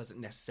that, and that doesn't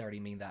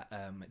necessarily mean that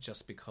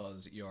just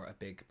because you're a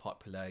big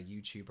popular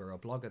YouTuber or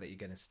blogger that you're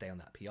going to stay on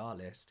that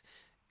PR list.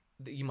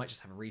 You might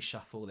just have a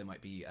reshuffle. There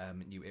might be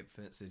new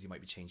influencers. You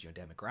might be changing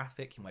your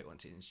demographic. You might want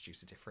to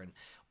introduce a different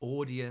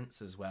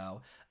audience as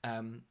well.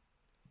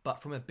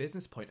 But from a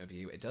business point of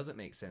view, it doesn't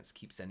make sense to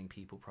keep sending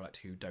people product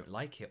who don't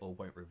like it or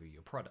won't review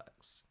your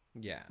products.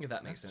 Yeah. If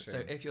that makes sense. True. So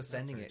if you're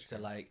sending it to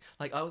true.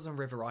 like I was on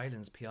River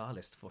Island's PR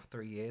list for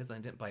 3 years and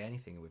I didn't buy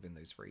anything within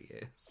those 3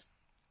 years.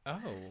 Oh,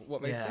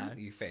 what they sent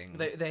you things?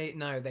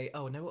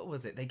 What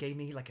was it? They gave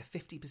me like a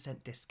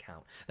 50%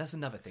 discount. That's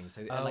another thing.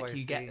 So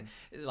you get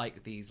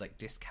like these like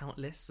discount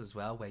lists as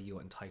well, where you're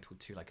entitled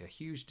to like a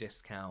huge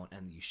discount,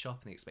 and you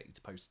shop and they expect you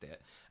to post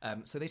it.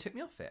 So they took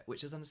me off it,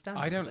 which is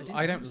understandable.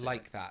 I don't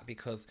like that,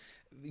 because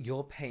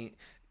you're paying.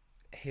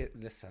 Here,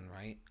 listen,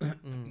 right?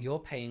 You're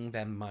paying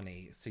them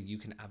money so you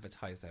can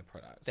advertise their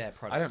product.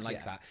 I don't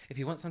like that. If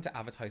you want someone to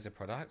advertise a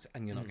product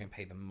and you're not going to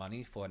pay them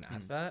money for an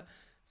advert,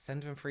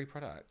 send them free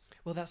products.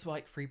 Well, that's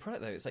like free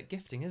product though. It's like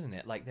gifting, isn't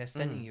it? Like they're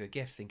sending you a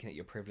gift thinking that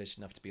you're privileged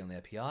enough to be on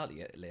their PR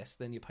list,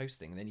 then you're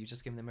posting, and then you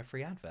just give them a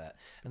free advert.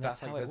 And that's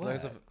how it works.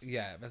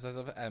 There's loads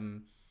of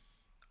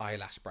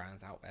eyelash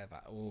brands out there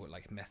that will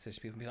like message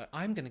people and be like,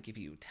 I'm going to give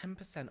you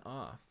 10%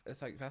 off.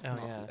 It's like, that's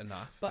not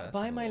enough. But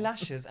buy my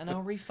lashes and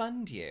I'll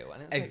refund you.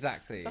 And it's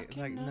exactly. Like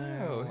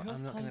no, I'm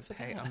not going to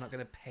pay. I'm not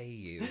going to pay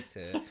you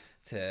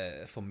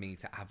for me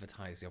to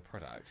advertise your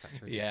product.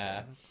 That's ridiculous.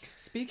 Yeah.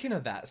 Speaking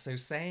of that, so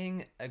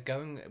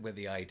going with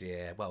the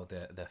idea, well,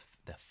 the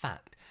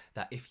fact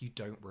that if you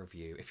don't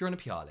review, if you're on a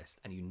PR list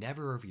and you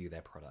never review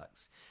their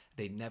products,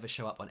 they never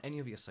show up on any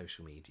of your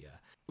social media,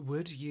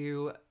 would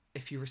you,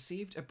 if you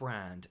received a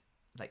brand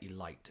that you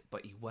liked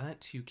but you weren't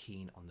too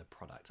keen on the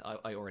product,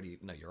 I already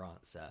know your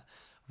answer,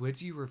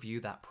 would you review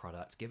that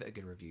product, give it a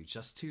good review,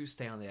 just to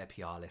stay on their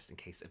PR list in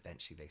case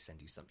eventually they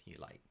send you something you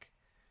like?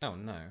 Oh,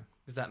 no.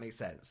 Does that make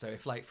sense? So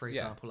if, like, for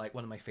example, like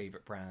one of my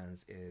favourite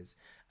brands is...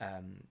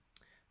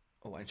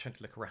 I'm trying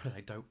to look around and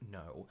I don't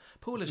know.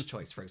 Paula's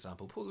Choice, for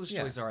example. Paula's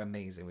Choice are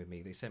amazing with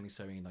me. They send me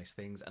so many nice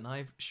things, and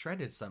I've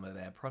shredded some of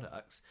their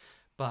products.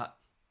 But,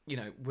 you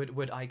know,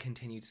 would I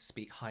continue to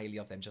speak highly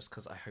of them just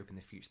because I hope in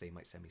the future they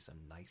might send me some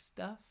nice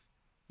stuff?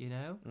 You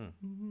know?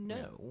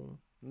 No.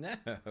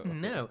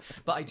 No.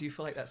 But I do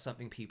feel like that's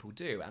something people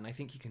do, and I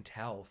think you can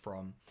tell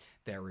from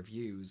their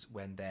reviews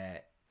when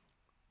they're...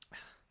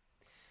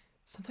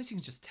 Sometimes you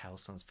can just tell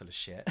someone's full of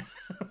shit.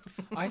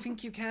 I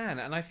think you can,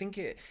 and I think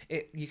it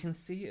you can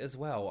see it as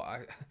well.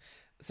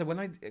 So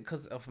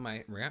because of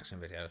my reaction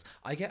videos,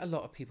 I get a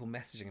lot of people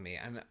messaging me,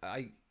 and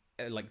I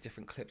like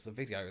different clips of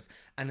videos,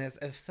 and there's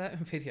a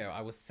certain video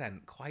I was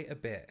sent quite a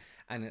bit,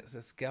 and it's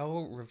this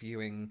girl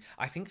reviewing,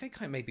 I think they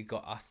kind of maybe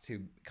got us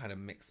to kind of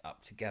mix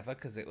up together,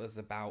 because it was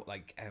about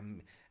like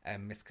a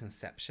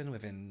misconception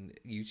within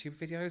YouTube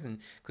videos, and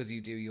because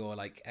you do your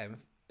like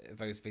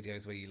those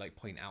videos where you like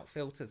point out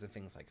filters and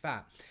things like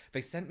that.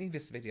 They sent me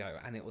this video,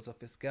 and it was of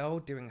this girl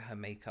doing her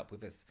makeup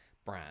with this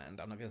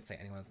brand. I'm not going to say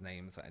anyone's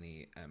names or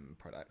any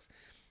products,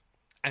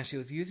 and she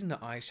was using the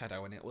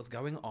eyeshadow, and it was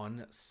going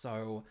on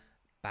so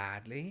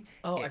badly.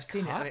 I've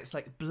seen it, and it's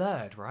like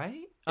blurred,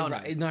 right?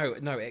 Right. No,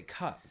 it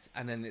cuts,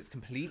 and then it's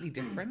completely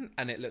different,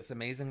 and it looks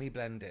amazingly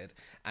blended,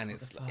 and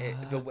it's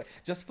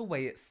just the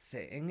way it's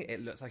sitting, it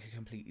looks like a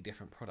completely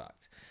different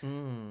product.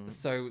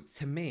 So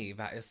to me,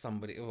 that is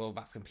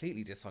that's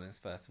completely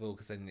dishonest, first of all,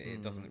 because then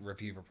it doesn't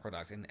review the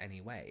product in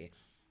any way.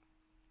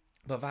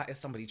 But that is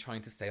somebody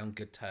trying to stay on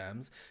good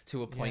terms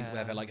to a point where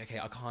Yeah. they're like, okay,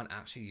 I can't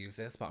actually use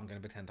this, but I'm going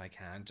to pretend I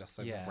can just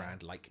so the Yeah.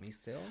 brand like me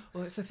still.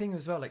 Well, it's the thing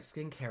as well, like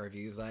skincare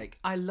reviews. Like,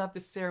 I love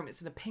this serum. It's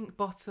in a pink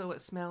bottle.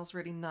 It smells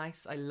really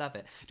nice. I love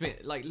it. Do you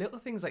mean, like little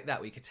things like that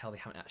where you could tell they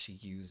haven't actually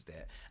used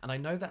it? And I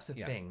know that's the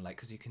thing, like,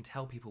 because you can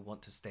tell people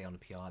want to stay on a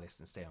PR list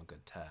and stay on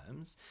good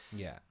terms.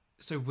 Yeah.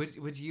 So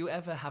would you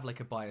ever have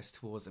like a bias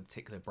towards a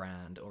particular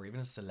brand or even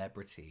a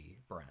celebrity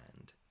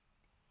brand?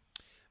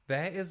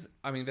 There's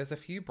a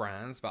few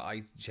brands, but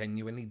I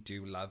genuinely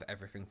do love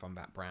everything from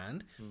that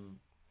brand,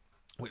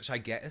 which I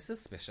get is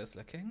suspicious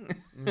looking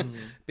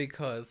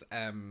because,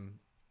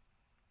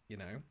 you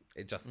know,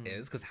 it just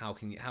is. Because how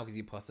can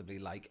you possibly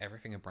like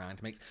everything a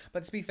brand makes?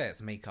 But to be fair,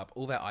 it's makeup.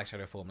 All their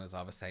eyeshadow formulas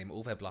are the same.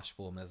 All their blush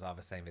formulas are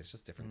the same. It's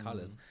just different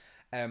colors.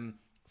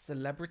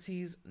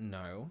 Celebrities,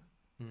 no.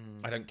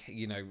 I don't,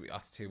 you know,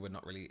 us two were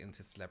not really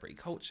into celebrity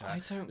culture. I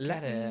don't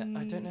get it.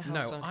 I don't know how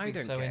someone can be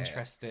so get it.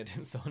 interested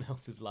in someone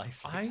else's life.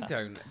 Like I that.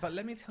 don't. But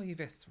let me tell you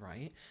this,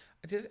 right?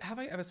 Have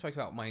I ever spoke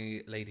about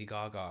my Lady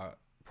Gaga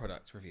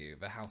product review,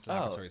 the House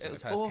Laboratories, it when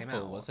was it first awful, came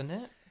out? wasn't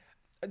it?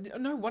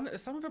 No,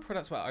 some of the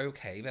products were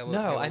okay. They were,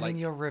 No, they were I like, mean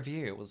your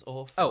review was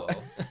awful. Oh,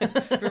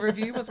 the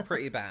review was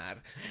pretty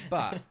bad,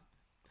 but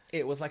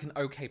it was like an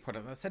okay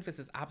product. I said this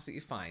is absolutely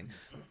fine.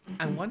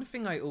 And one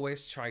thing I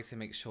always try to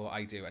make sure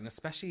I do, and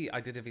especially I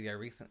did a video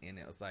recently and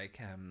it was like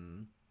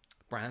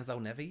brands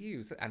I'll never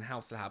use, and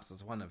House Labs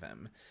was one of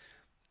them.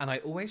 And I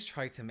always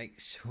try to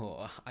make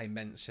sure I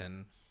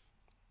mention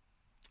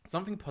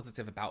something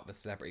positive about the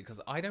celebrity,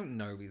 because I don't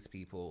know these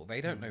people.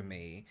 They don't know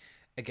me.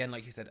 Again,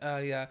 like you said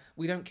earlier,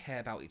 we don't care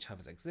about each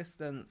other's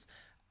existence.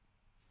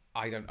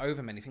 I don't owe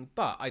them anything,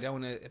 but I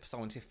don't want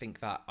someone to think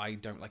that I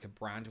don't like a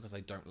brand because I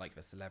don't like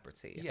the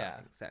celebrity, if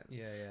that makes sense.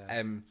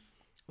 Yeah.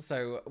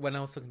 So when I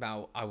was talking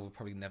about I will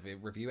probably never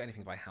review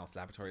anything by House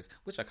Laboratories,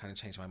 which I kind of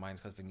changed my mind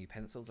because the new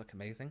pencils look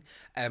amazing.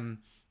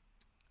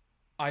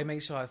 I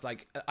made sure I was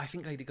like, I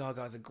think Lady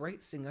Gaga is a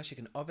great singer. She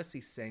can obviously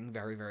sing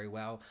very, very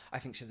well. I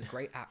think she's a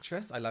great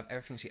actress. I love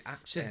everything she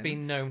acts She's in.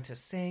 been known to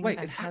sing. Wait,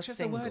 and is has actress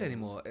a word singles.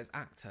 anymore? It's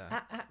actor.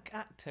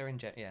 Actor in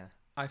general, yeah.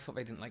 I thought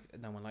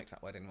no one liked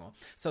that word anymore.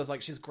 So I was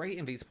like, she's great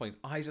in these points.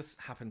 I just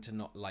happen to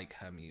not like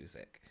her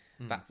music.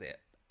 That's it.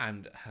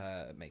 And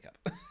her makeup.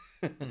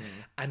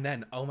 And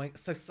then,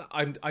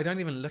 I don't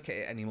even look at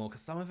it anymore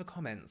because some of the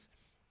comments,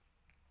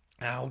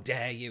 how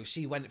dare you?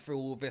 She went through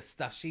all this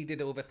stuff. She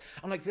did all this.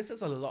 I'm like, this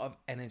is a lot of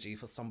energy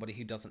for somebody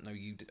who doesn't know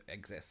you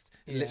exist.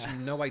 Literally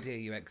no idea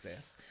you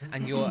exist.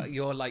 And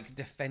you're like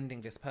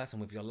defending this person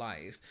with your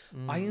life.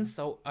 I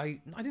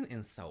didn't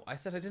insult. I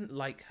said I didn't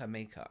like her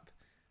makeup.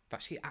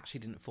 That she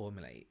actually didn't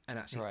formulate and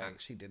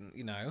actually didn't,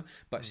 you know,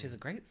 but she's a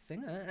great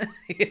singer.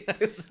 You know,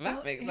 so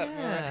that makes up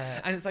for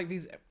it. And it's like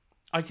these,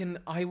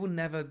 I will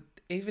never,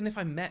 even if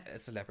I met a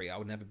celebrity, I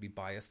would never be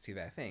biased to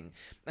their thing.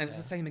 And it's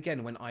the same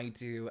again when I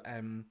do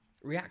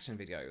reaction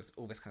videos,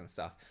 all this kind of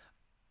stuff.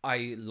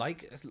 I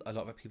like a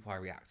lot of the people I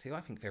react to.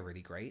 I think they're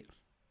really great.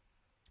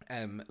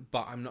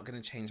 But I'm not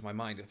going to change my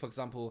mind. For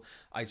example,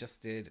 I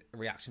just did a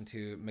reaction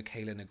to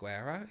Michaela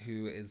Nogueira,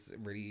 who is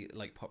really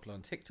like popular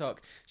on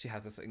TikTok. She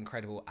has this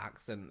incredible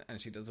accent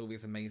and she does all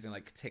these amazing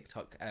like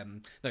TikTok,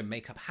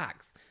 makeup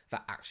hacks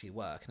that actually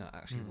work and are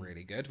actually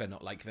really good. They're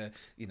not like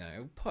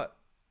put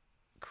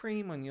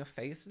cream on your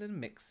face and then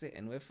mix it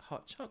in with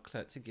hot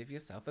chocolate to give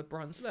yourself a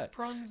bronze look.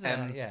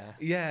 Bronzer,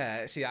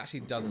 Yeah, she actually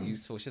does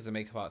useful. She's a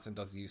makeup artist and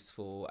does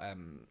useful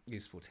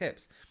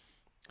tips.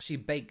 She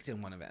baked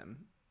in one of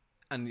them.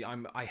 And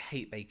I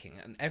hate baking,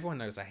 and everyone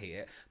knows I hate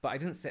it. But I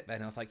didn't sit there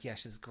and I was like, "Yeah,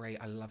 she's great.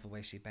 I love the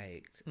way she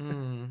baked."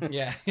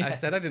 Yeah. I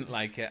said I didn't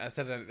like it. I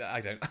said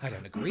I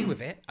don't agree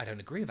with it. I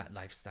don't agree with that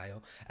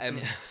lifestyle.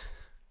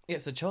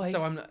 It's a choice.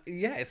 So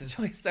it's a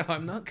choice. So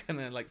I'm not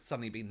gonna like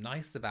suddenly be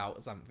nice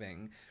about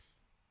something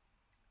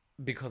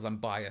because I'm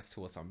biased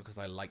towards someone because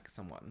I like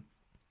someone.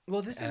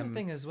 Well, this is the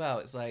thing as well.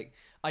 It's like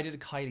I did a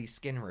Kylie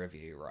skin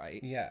review,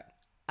 right? Yeah.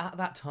 At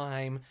that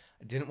time,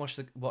 I didn't watch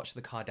the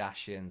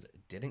Kardashians,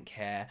 didn't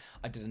care.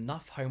 I did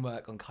enough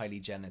homework on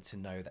Kylie Jenner to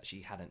know that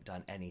she hadn't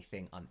done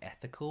anything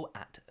unethical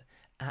at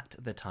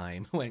the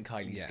time when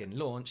Kylie's skin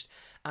launched.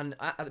 And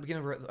at the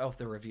beginning of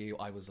the review,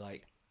 I was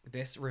like,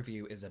 this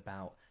review is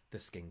about the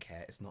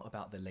skincare. It's not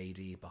about the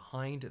lady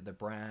behind the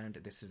brand.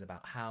 This is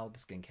about how the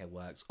skincare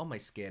works on my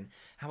skin,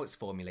 how it's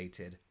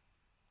formulated.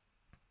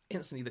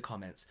 Instantly the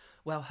comments,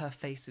 well, her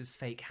face is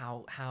fake,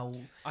 how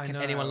can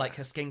anyone like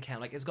her skincare?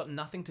 Like, it's got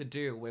nothing to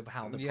do with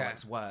how the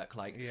products work.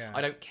 Like,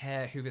 I don't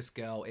care who this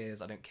girl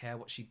is, I don't care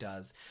what she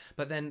does.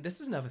 But then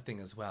this is another thing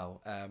as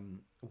well,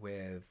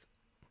 with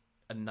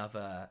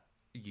another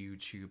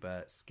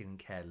YouTuber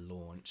skincare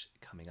launch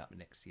coming up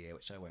next year,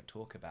 which I won't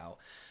talk about.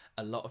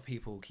 A lot of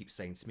people keep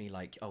saying to me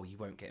like, oh, you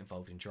won't get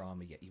involved in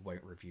drama yet you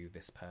won't review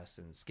this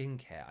person's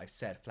skincare. I've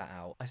said flat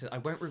out, I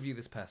won't review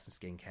this person's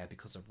skincare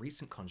because of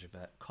recent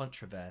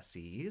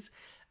controversies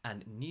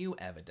and new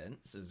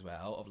evidence as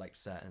well of like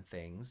certain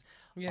things.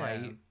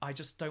 I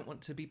just don't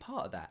want to be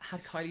part of that.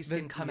 Had Kylie's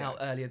skin come out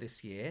earlier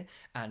this year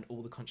and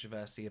all the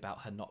controversy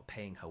about her not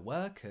paying her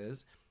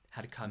workers,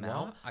 had come What?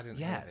 out. I didn't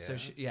Yeah, hear so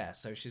this.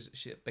 so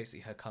she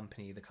basically her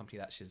company, the company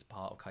that she's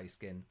part of, Kylie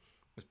Skin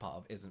was part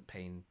of, isn't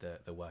paying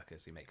the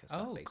workers who make her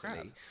stuff, Oh, basically.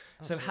 crap.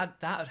 Oh, So shit. had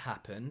that had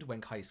happened when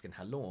Kylie Skin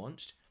had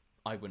launched,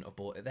 I wouldn't have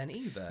bought it then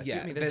either. Do you know Yeah,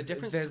 what I mean? There's a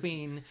difference there's-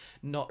 between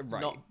not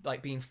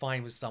like being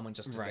fine with someone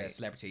just because they're a Right.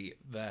 celebrity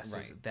versus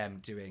Right. them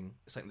doing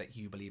something that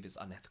you believe is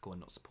unethical and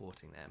not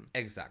supporting them.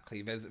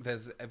 Exactly. There's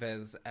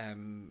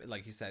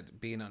like you said,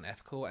 being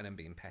unethical and then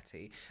being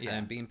petty. Yeah. And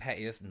then being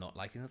petty is not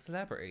liking a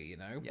celebrity, you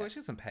know? Yeah. Which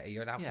isn't petty,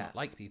 you're allowed to Yeah. not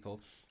like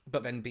people.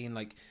 But then being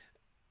like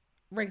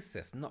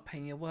racist, not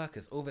paying your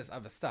workers, all this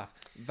other stuff,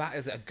 that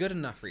is a good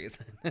enough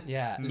reason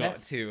Yeah, not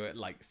let's- to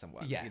like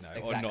someone, Yes, you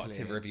know, or not to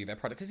exactly. review their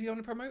product because you don't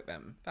want to promote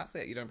them. That's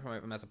it. You don't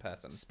promote them as a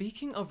person.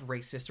 Speaking of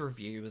racist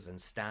reviews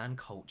and stan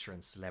culture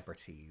and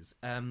celebrities,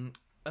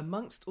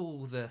 amongst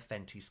all the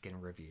Fenty Skin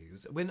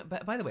reviews,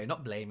 by the way,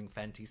 not blaming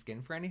Fenty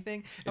Skin for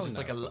anything. It's just no,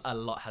 like of course. a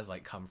lot has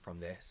like come from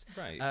this.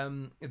 Right.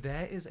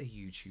 There is a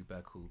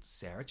YouTuber called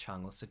Sarah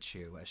Chung, or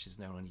Sachu, as she's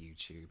known on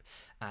YouTube,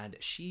 and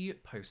she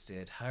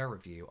posted her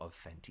review of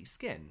Fenty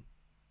Skin.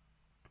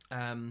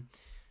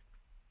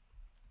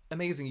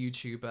 Amazing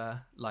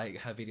YouTuber. Like,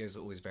 her videos are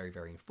always very,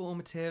 very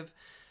informative.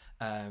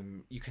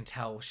 You can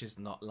tell she's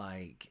not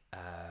like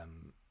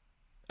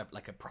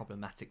a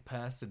problematic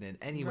person in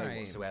any way Right.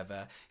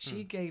 whatsoever.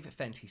 She gave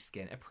Fenty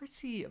Skin a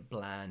pretty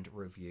bland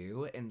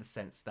review in the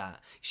sense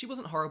that she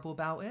wasn't horrible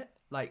about it.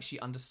 Like, she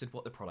understood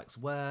what the products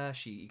were.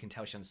 You can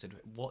tell she understood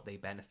what they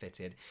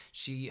benefited.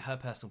 Her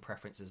personal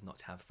preference is not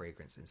to have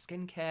fragrance in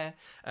skincare.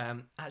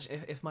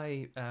 Actually, if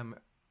my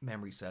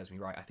memory serves me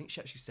right, I think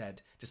she actually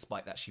said,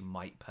 despite that, she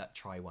might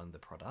try one of the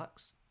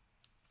products.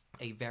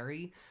 A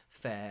very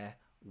fair,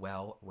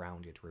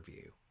 well-rounded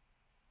review.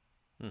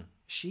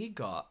 She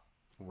got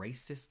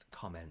racist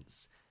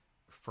comments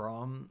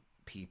from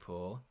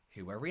people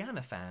who were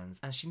Rihanna fans,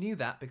 and she knew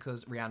that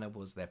because Rihanna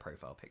was their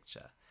profile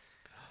picture.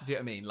 Do you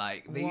know what I mean?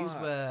 Like, these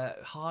What? were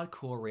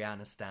hardcore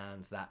Rihanna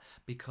stans that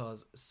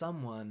because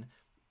someone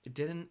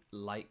didn't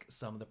like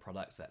some of the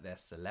products that their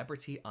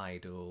celebrity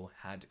idol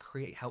had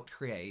helped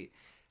create,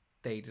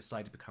 they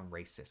decided to become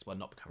racist. Well,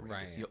 not become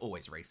racist. Right. You're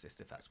always racist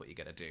if that's what you're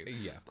going to do.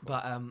 Yeah, of course.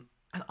 But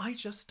and I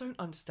just don't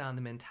understand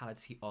the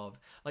mentality of,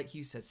 like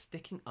you said,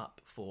 sticking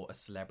up for a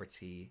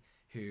celebrity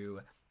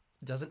who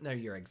doesn't know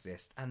you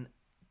exist and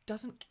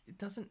doesn't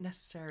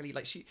necessarily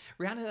like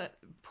Rihanna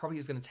probably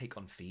is going to take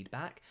on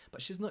feedback,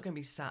 but she's not going to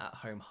be sat at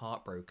home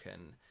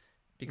heartbroken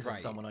because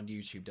Right. someone on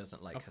YouTube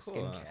doesn't like Of her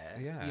course,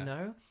 skincare. yeah. You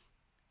know.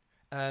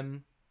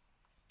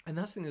 And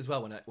that's the thing as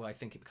well, where I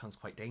think it becomes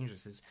quite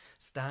dangerous, is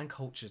stan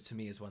culture to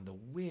me is one of the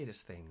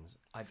weirdest things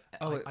I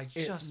It's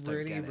just don't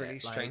really, get it. really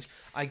Like, strange.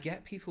 I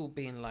get people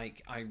being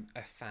like, I'm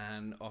a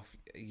fan of,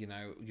 you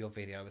know, your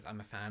videos, I'm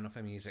a fan of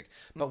her music.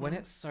 But when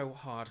it's so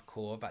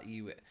hardcore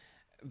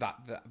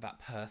that that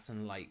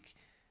person, like,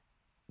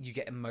 you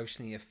get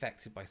emotionally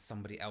affected by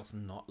somebody else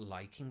not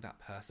liking that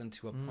person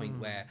to a point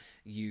where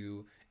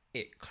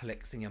it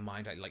clicks in your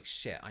mind like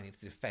shit, I need to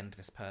defend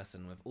this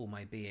person with all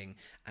my being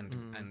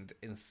and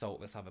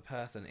insult this other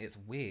person. It's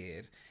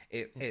weird.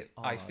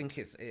 I think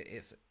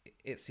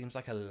it seems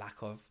like a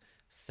lack of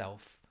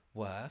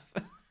self-worth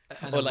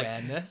An or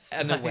awareness.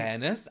 an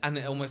awareness, and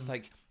it almost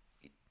like,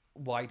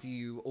 why do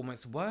you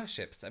almost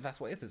worship? So that's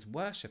what it is. It's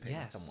worshipping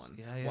Yes. someone.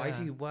 Yeah, Why yeah.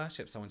 do you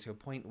worship someone to a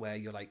point where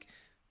you're like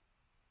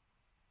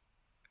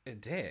a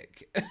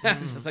dick?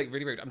 It's just like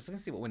really rude. I'm just gonna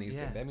see what Winnie's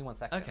saying. Bear me 1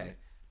 second. Okay.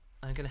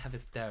 I'm going to have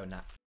this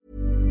donut.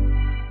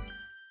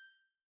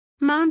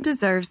 Mom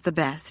deserves the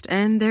best,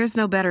 and there's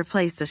no better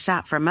place to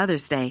shop for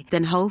Mother's Day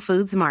than Whole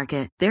Foods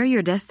Market. They're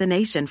your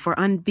destination for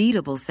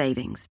unbeatable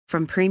savings,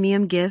 from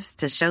premium gifts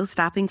to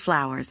show-stopping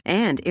flowers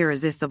and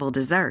irresistible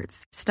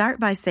desserts. Start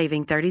by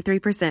saving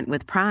 33%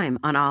 with Prime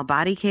on all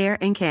body care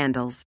and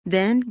candles.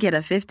 Then get a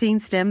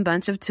 15-stem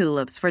bunch of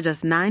tulips for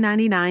just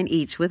 $9.99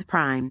 each with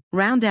Prime.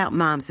 Round out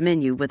Mom's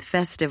menu with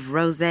festive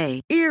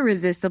rosé,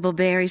 irresistible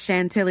berry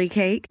chantilly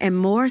cake, and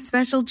more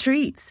special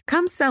treats.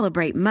 Come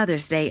celebrate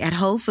Mother's Day at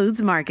Whole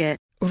Foods Market.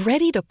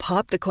 Ready to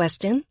pop the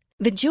question?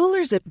 The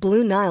jewelers at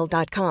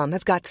BlueNile.com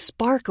have got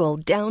sparkle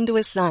down to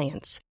a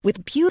science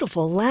with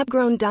beautiful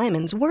lab-grown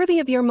diamonds worthy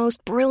of your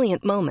most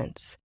brilliant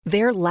moments.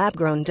 Their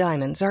lab-grown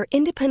diamonds are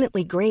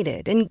independently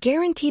graded and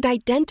guaranteed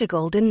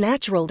identical to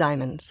natural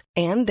diamonds,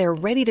 and they're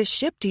ready to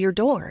ship to your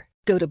door.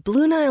 Go to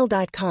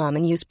BlueNile.com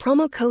and use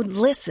promo code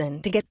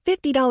LISTEN to get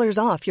 $50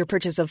 off your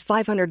purchase of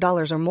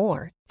 $500 or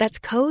more. That's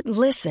code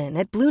LISTEN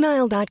at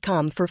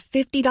BlueNile.com for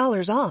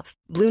 $50 off.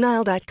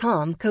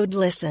 BlueNile.com, code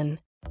LISTEN.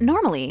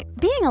 Normally,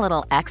 being a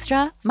little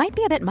extra might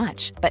be a bit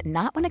much, but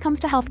not when it comes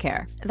to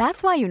healthcare.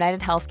 That's why United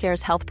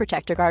Healthcare's Health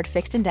Protector Guard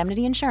fixed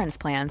indemnity insurance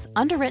plans,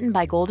 underwritten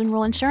by Golden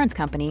Rule Insurance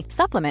Company,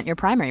 supplement your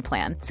primary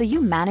plan so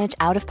you manage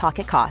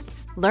out-of-pocket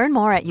costs. Learn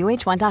more at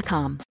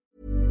uh1.com.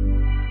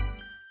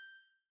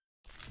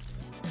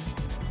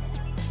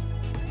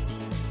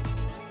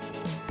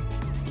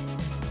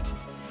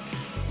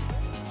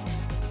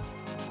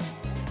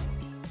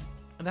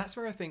 And that's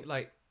where I think,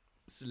 like,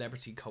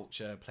 celebrity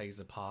culture plays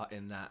a part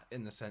in that,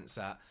 in the sense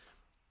that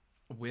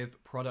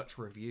with product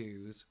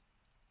reviews,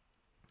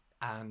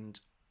 And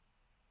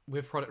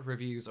with product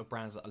reviews of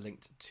brands that are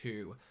linked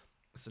to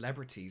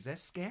celebrities, they're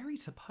scary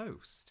to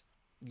post.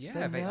 Yeah,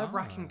 They're they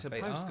nerve-wracking to They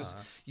post because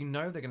are. you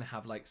know they're going to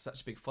have like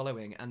such a big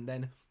following. And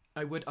then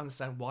I would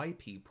understand why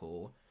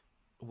people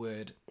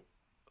would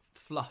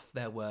fluff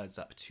their words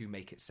up to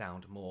make it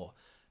sound more,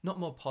 not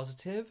more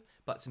positive,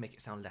 but to make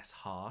it sound less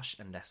harsh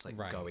and less like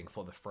Right. going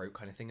for the throat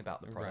kind of thing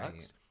about the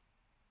products.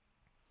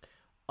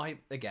 I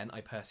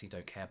personally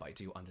don't care, but I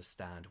do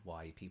understand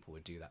why people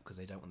would do that because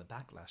they don't want the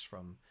backlash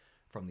from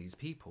these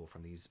people,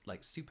 from these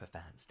like super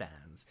fan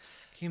stands.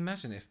 Can you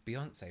imagine if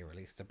Beyonce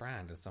released a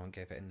brand and someone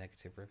gave it a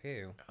negative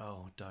review?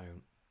 Oh,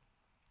 don't.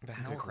 The Go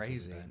house would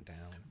crazy. burn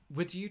down.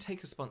 Would you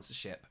take a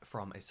sponsorship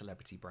from a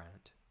celebrity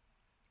brand?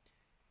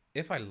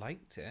 If I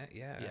liked it,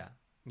 yeah.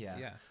 Yeah.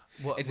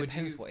 It would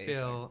depends you what it is,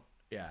 feel?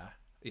 Yeah.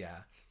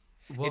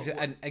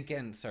 And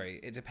again, sorry,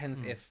 it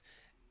depends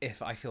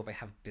if I feel they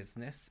have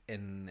business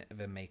in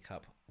the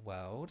makeup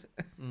world.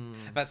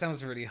 That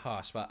sounds really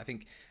harsh, but I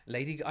think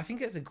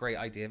it's a great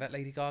idea that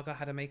Lady Gaga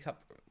had a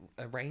makeup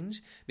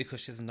range because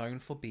she's known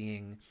for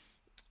being,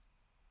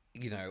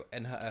 you know,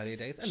 in her earlier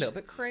days, a little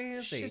bit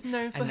crazy. She's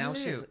known for and now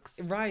her looks.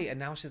 and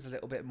now she's a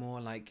little bit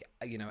more like,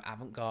 you know,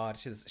 avant-garde.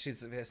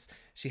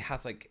 She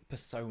has like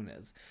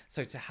personas.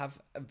 So to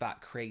have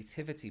that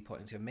creativity put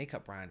into a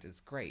makeup brand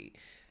is great.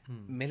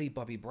 Millie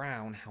Bobby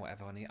Brown,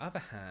 however, on the other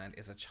hand,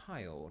 is a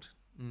child.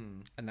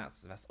 And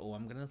that's all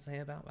I'm gonna say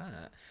about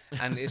that.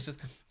 And it's just,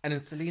 and then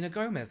Selena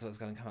Gomez was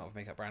going to come out with a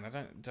makeup brand.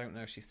 I don't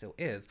know if she still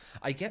is.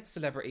 I get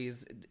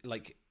celebrities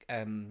like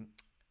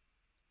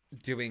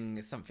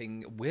doing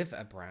something with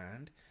a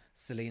brand.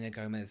 Selena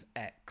Gomez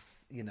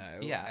ex, you know,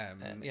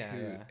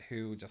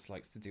 who just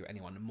likes to do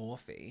anyone.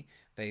 Morphe,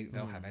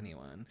 they'll have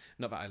anyone.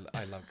 Not that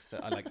I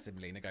like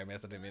Selena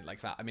Gomez. I don't mean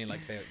like that. I mean like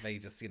they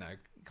just, you know,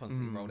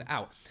 constantly roll it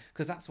out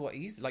because that's what it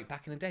used to, like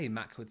back in the day.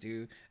 Mac would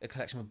do a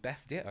collection with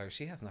Beth Ditto.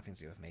 She has nothing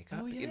to do with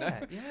makeup, you know.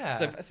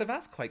 Yeah. So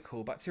that's quite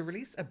cool. But to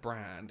release a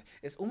brand,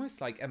 it's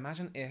almost like,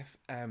 imagine if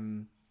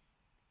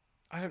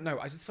I don't know.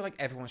 I just feel like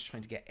everyone's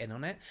trying to get in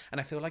on it.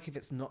 And I feel like if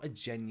it's not a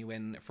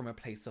genuine, from a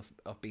place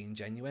of being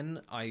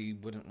genuine, I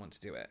wouldn't want to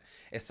do it.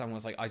 If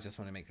someone's like, I just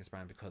want to make this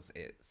brand because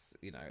it's,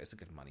 you know, it's a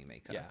good money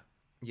maker.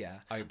 Yeah.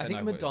 I I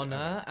think would,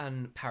 Madonna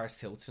and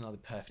Paris Hilton are the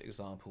perfect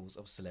examples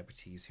of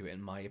celebrities who,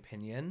 in my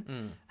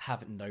opinion,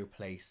 have no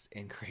place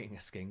in creating a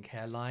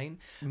skincare line.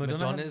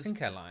 Madonna has a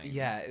skincare line?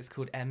 Yeah, it's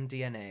called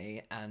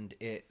MDNA and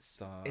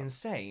it's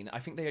insane. I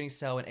think they only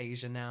sell in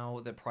Asia now.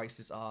 The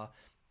prices are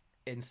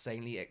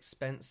insanely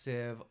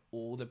expensive.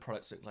 All the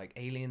products look like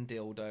alien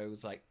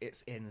dildos. Like,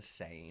 it's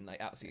insane.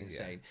 Like, absolutely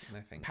insane. No,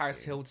 thank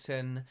Paris you.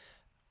 Hilton,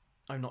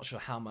 I'm not sure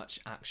how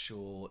much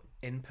actual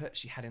input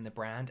she had in the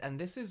brand. And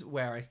this is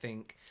where I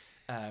think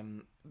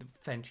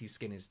Fenty's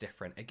skin is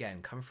different.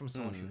 Again, coming from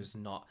someone who's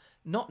not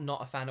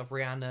a fan of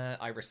Rihanna,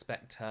 I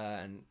respect her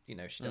and, you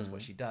know, she does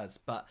what she does.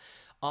 But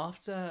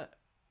after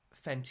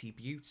Fenty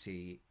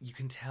Beauty, you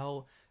can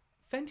tell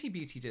Fenty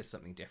Beauty did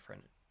something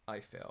different. I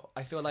feel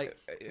like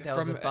there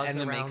was a buzz a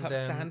around makeup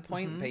them.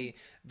 standpoint,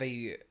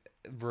 they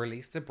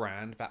released a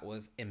brand that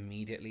was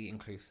immediately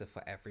inclusive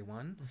for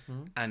everyone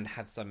and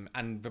had some,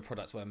 and the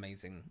products were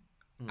amazing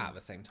at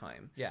the same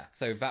time. Yeah.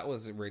 So that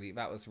was really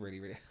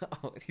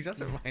oh, he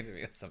just reminded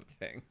me of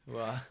something.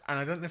 What? And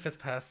I don't know if this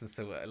person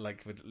still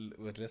like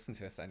would listen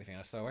to us or anything,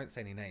 so I won't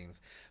say any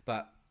names,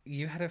 but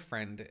you had a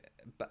friend,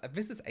 but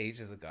this is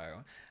ages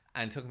ago,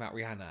 and talking about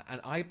Rihanna,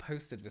 and I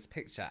posted this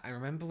picture. I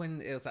remember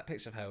when it was that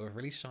picture of her with a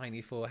really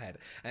shiny forehead,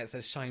 and it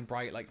says "shine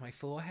bright like my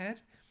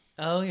forehead."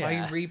 Oh yeah.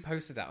 I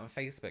reposted that on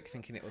Facebook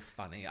thinking it was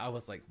funny. I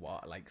was like,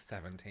 what, like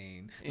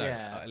 17? No,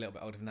 Yeah. a little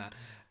bit older than that.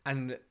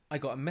 And I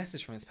got a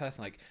message from this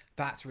person like,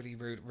 that's really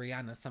rude.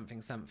 Rihanna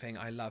something something.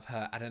 I love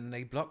her. And then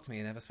they blocked me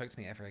and never spoke to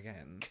me ever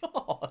again.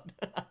 God.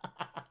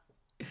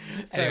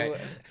 So,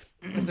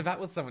 so that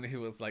was someone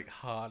who was like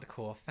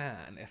hardcore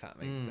fan, if that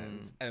makes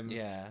sense.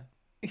 Yeah.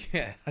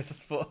 Yeah, I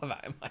just thought of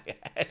that in my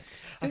head.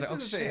 I was This like, oh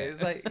is the thing, shit.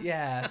 it's like,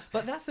 yeah.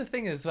 But that's the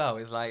thing as well,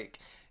 is like,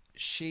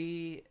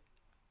 she,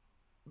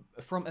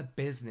 from a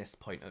business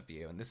point of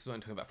view, and this is what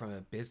I'm talking about from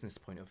a business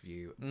point of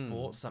view,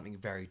 bought something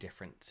very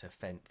different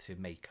to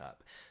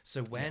makeup.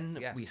 So when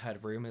we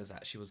heard rumors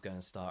that she was going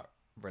to start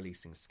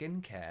releasing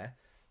skincare,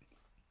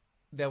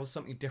 there was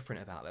something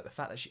different about that. The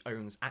fact that she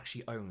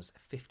actually owns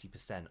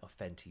 50% of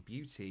Fenty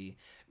Beauty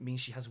means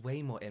she has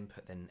way more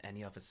input than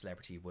any other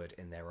celebrity would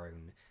in their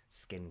own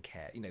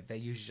skincare. You know, they're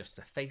usually just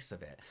the face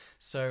of it.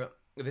 So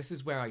this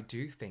is where I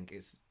do think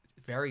is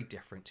very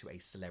different to a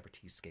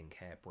celebrity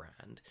skincare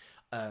brand.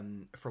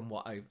 From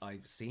what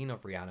I've seen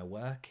of Rihanna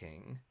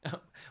working,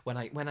 when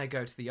I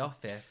go to the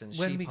office and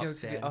When she we go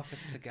pops to the in,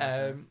 office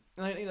together.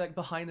 like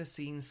behind the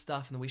scenes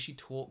stuff and the way she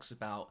talks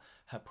about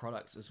her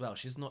products as well.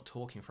 She's not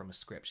talking from a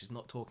script. She's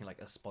not talking like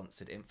a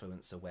sponsored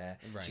influencer where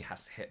she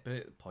has to hit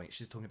bullet points.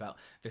 She's talking about,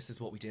 this is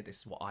what we did, this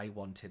is what I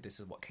wanted, this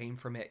is what came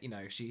from it. You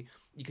know,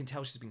 you can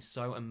tell she's been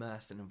so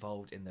immersed and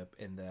involved in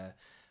the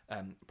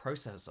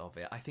process of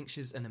it. I think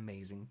she's an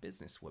amazing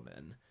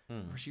businesswoman.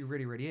 She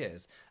really, really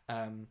is.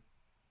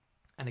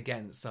 And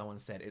again, someone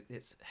said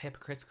it's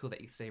hypocritical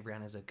that you say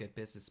Rihanna's a good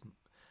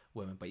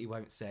businesswoman, but you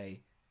won't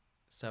say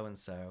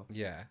so-and-so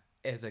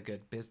is a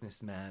good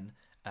businessman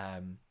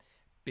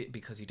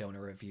because you don't want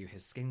to review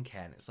his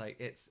skincare. And it's like,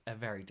 it's a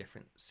very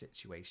different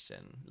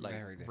situation. Like,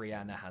 Very different.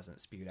 Rihanna hasn't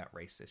spewed out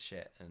racist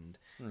shit and,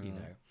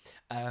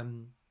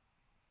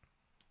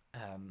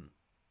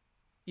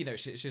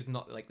 she's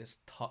not like this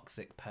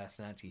toxic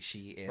personality.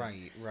 She is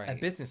a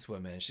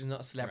businesswoman. She's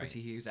not a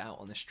celebrity who's out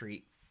on the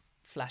street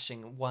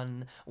flashing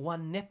one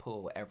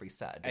nipple every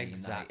Saturday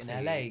night in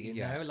LA, you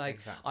know? Like,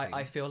 exactly.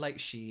 I feel like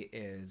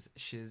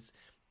she's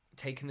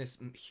taken this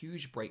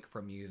huge break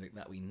from music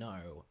that we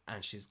know,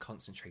 and she's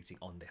concentrating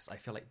on this. I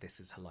feel like this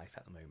is her life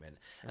at the moment,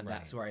 and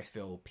that's where I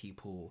feel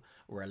people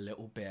were a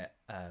little bit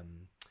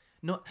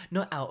not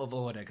out of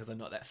order, because I'm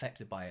not that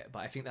affected by it, but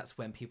I think that's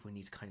when people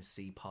need to kind of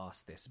see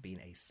past this being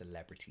a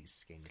celebrity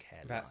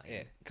skincare That's line.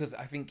 it. Because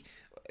I think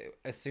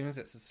as soon as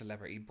it's a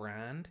celebrity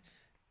brand,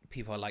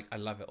 people are like, I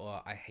love it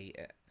or I hate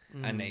it.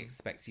 And they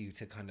expect you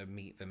to kind of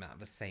meet them at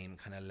the same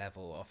kind of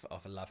level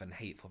of love and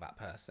hate for that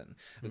person.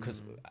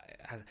 Because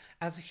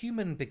as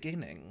human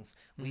beginnings,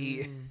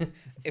 we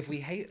if we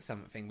hate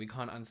something, we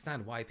can't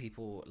understand why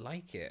people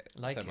like it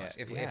so much.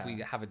 If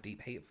we have a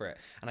deep hate for it.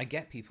 And I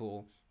get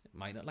people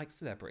might not like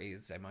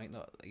celebrities, they might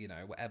not,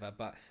 whatever,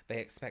 but they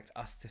expect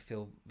us to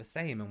feel the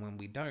same. And when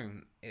we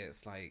don't,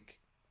 it's like,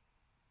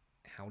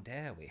 how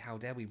dare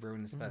we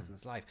ruin this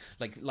person's life?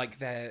 Like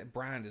their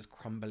brand is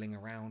crumbling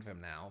around them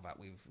now that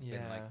we've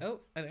been like, oh,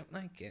 I don't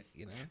like it,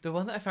 The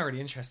one that I found really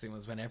interesting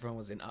was when everyone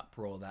was in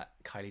uproar that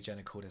Kylie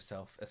Jenner called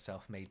herself a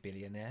self-made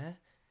billionaire.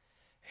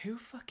 Who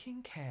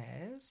fucking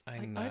cares? I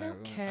Like, know. I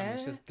don't care. I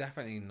mean, she's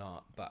definitely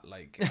not, but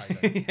like, I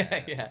don't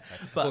care. Yeah.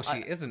 But she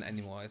isn't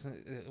anymore,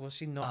 isn't it? Was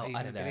she not even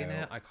I a don't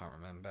billionaire? know. I can't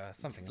remember.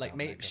 Something Like, about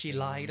maybe she magazines.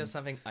 lied or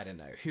something. I don't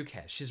know. Who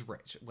cares? She's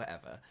rich.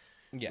 Whatever.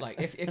 Yeah.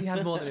 Like, if you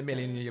have more than $1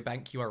 million in your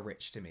bank, you are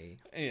rich to me.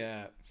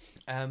 Yeah.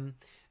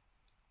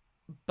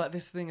 But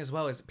this thing as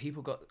well is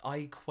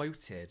I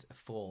quoted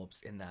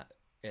Forbes in that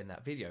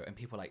video, and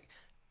people like,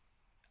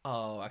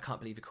 oh, I can't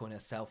believe you're calling her a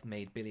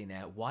self-made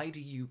billionaire. Why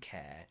do you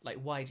care? Like,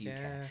 why do you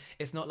care?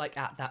 It's not like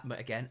at that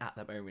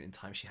moment in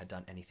time she had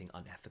done anything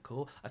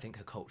unethical. I think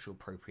her cultural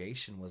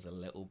appropriation was a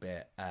little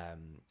bit,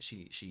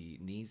 she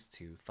needs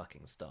to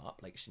fucking stop.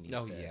 Like, she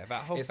needs to... yeah,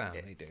 that whole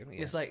family do.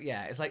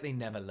 Yeah. It's like they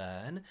never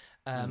learn.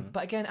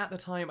 But again, at the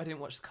time, I didn't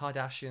watch the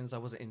Kardashians. I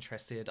wasn't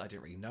interested. I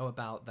didn't really know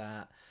about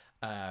that.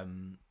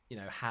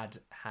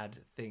 Had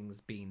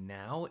things been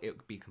now, it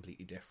would be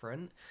completely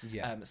different.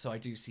 Yeah. So I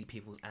do see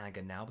people's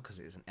anger now because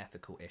it is an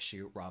ethical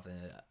issue rather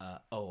than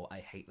oh, I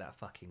hate that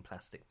fucking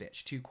plastic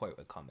bitch, to quote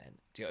a comment.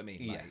 Do you know what I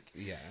mean? Yes.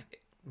 Like, Yeah.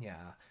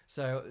 yeah.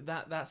 So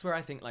that's where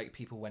I think, like,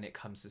 people, when it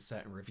comes to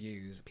certain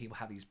reviews, people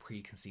have these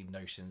preconceived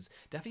notions,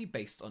 definitely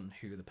based on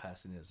who the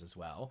person is as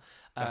well.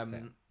 That's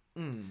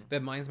it. Their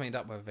mind's made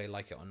up whether they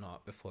like it or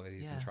not before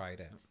they've even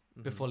tried it.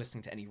 Before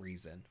listening to any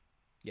reason.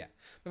 Yeah.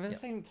 But at the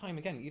same time,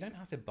 again, you don't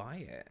have to buy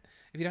it.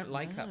 If you don't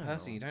like that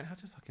person, you don't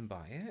have to fucking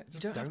buy it.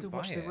 Just You don't have to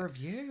watch the buy it.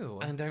 review.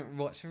 And don't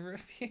watch the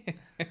review.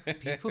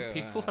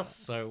 People are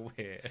so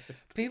weird.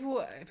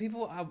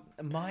 People are,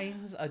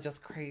 minds are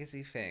just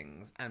crazy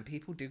things, and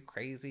people do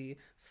crazy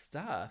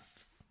stuff.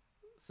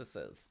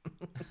 Sisters.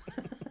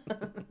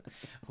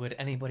 Would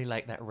anybody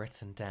like that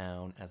written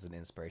down as an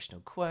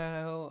inspirational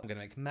quote? I'm gonna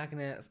make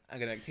magnets. I'm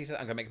gonna make t-shirts.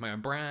 I'm gonna make my own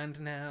brand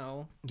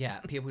now. Yeah,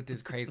 people do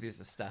as crazy as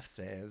the stuff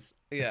says.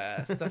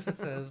 Yeah, stuff that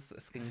says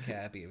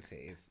skincare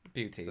beauties.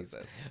 Beauties.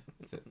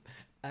 Sisters.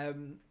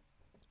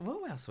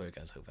 What else were we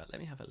going to talk about? Let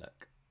me have a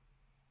look.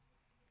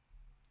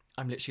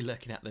 I'm literally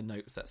looking at the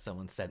notes that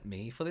someone sent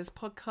me for this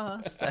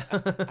podcast.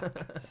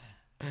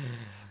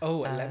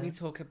 Let me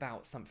talk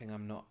about something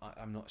I'm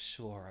not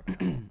sure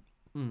about.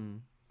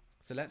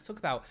 So let's talk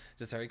about,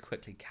 just very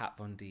quickly, Kat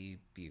Von D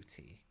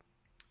Beauty.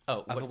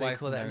 Oh, what do they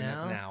call that known now?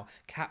 as now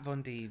Kat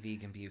Von D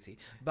Vegan Beauty,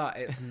 but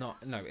it's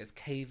not. No, it's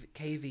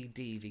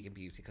KVD Vegan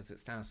Beauty because it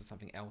stands for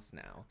something else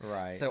now.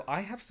 Right. So I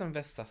have some of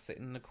their stuff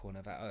sitting in the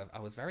corner that I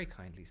was very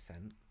kindly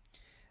sent,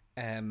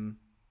 and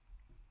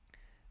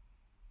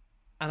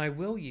I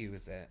will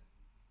use it,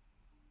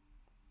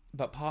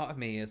 but part of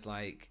me is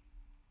like,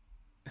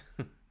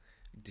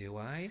 do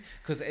I?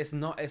 Because it's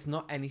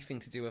not anything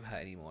to do with her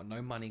anymore.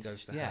 No money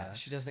goes to her. Yeah,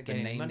 she doesn't get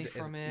any money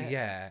from it.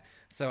 Yeah,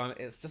 so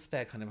it's just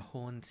there kind of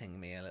haunting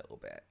me a little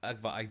bit.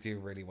 But I do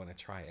really want to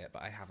try it,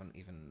 but I haven't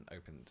even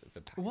opened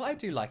the packaging. What I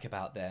do like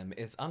about them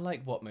is,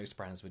 unlike what most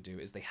brands would do,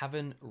 is they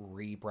haven't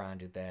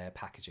rebranded their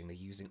packaging. They're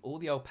using all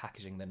the old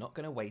packaging. They're not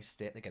going to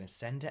waste it. They're going to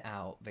send it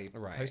out. They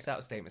post out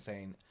a statement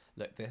saying,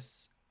 look,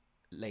 this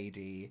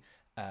lady,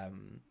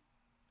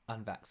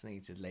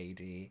 unvaccinated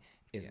lady,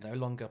 is no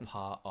longer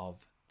part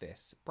of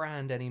this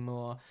brand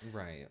anymore.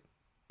 Right.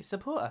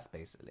 Support us,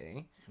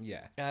 basically.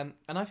 Yeah. And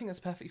I think that's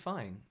perfectly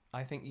fine.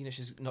 I think,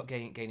 she's not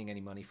gaining any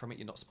money from it.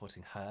 You're not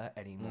supporting her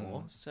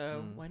anymore.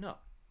 So why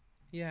not?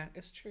 Yeah,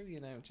 it's true,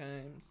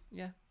 James.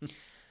 Yeah.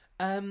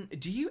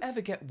 Do you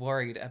ever get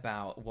worried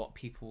about what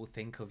people will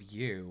think of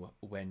you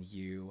when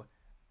you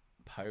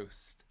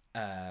post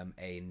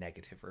a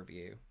negative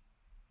review?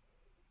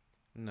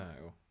 No.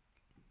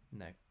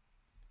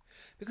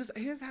 Because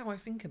here's how I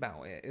think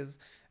about it: is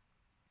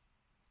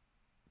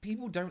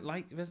people don't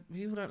like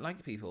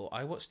people.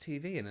 I watch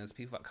TV and there's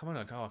people that come on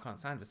like, oh, I can't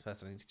stand this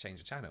person, I need to change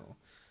the channel.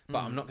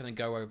 But I'm not going to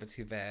go over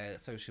to their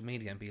social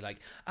media and be like,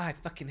 I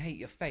fucking hate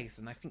your face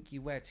and I think you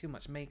wear too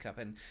much makeup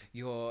and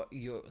you're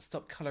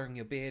stop colouring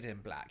your beard in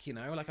black, you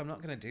know? Like, I'm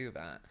not going to do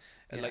that.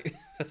 Yeah. Like,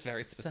 that's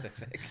very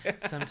specific.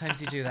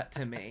 Sometimes you do that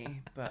to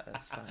me, but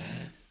that's fine.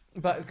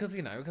 But because,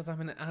 you know, because I'm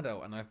an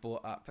adult and I've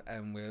brought up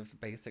with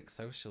basic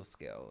social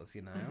skills,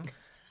 you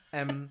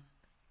know?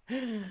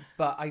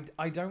 But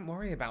I don't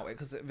worry about it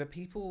because the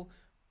people...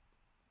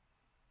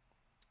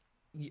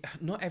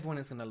 Not everyone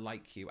is going to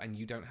like you, and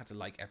you don't have to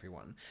like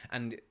everyone.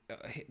 And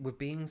with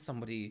being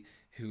somebody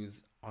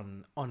who's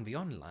on the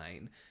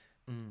online,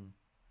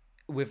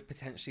 with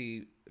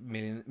potentially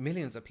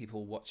millions of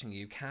people watching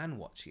you, can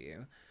watch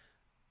you,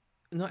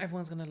 not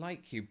everyone's going to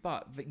like you,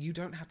 but you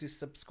don't have to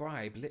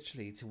subscribe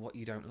literally to what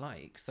you don't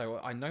like. So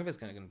I know there's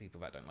going to be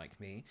people that don't like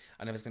me.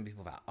 I know there's going to be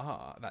people that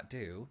are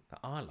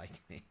like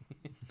me.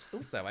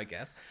 Also, I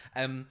guess.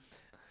 And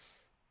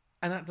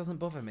that doesn't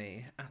bother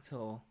me at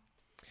all.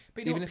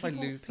 But you know even what, if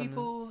I lose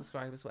people, some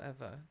subscribers,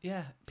 whatever.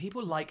 Yeah,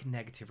 people like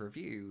negative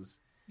reviews.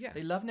 Yeah.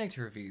 They love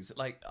negative reviews.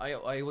 Like, I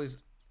always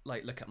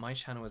like look at my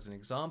channel as an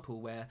example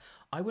where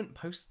I wouldn't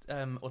post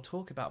or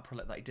talk about a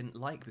product that I didn't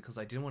like because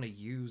I didn't want to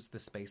use the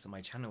space on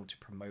my channel to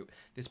promote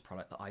this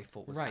product that I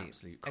thought was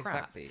absolute crap.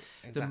 Exactly.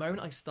 The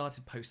moment I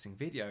started posting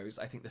videos,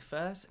 I think the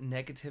first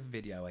negative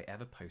video I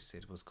ever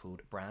posted was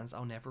called Brands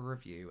I'll Never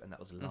Review, and that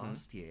was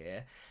last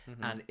year.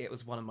 And it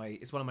was one of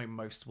my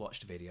most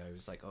watched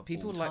videos, like, of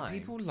all time.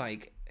 People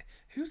like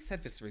who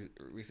said this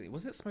recently?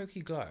 Was it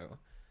Smokey Glow?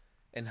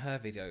 In her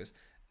videos,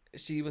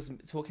 she was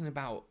talking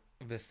about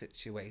the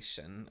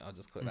situation, I'll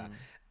just call it that,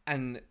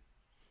 and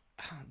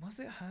was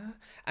it her?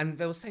 And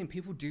they were saying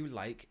people do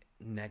like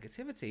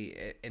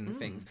negativity in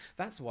things.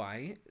 That's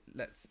why,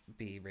 let's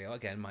be real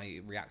again,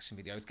 my reaction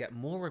videos get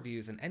more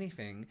reviews than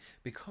anything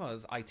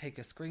because I take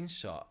a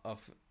screenshot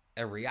of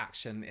a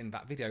reaction in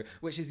that video,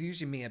 which is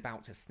usually me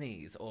about to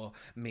sneeze or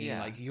me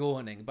like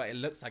yawning, but it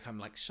looks like I'm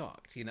like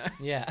shocked, you know?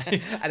 Yeah.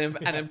 and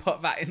then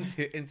put that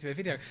into a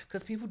video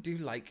because people do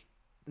like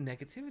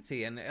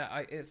negativity, and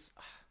it's.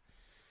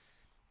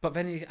 But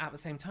then at the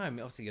same time,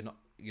 obviously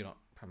you're not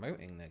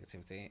promoting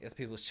negativity. It's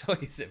people's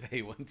choice if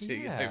they want to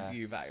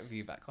view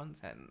that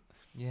content.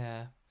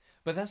 Yeah.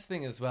 But that's the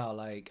thing as well.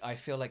 Like, I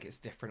feel like it's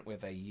different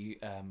with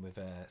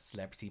a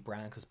celebrity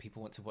brand because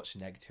people want to watch a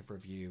negative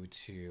review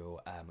to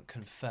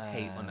confirm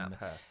Hate on that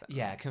person.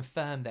 Yeah,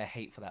 confirm their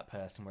hate for that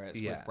person.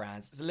 Whereas with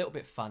brands, it's a little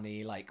bit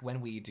funny. Like,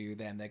 when we do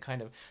them, they're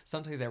kind of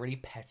sometimes they're really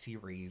petty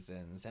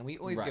reasons, and we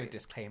always go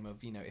disclaimer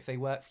of, you know, if they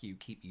work for you,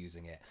 keep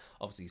using it.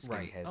 Obviously,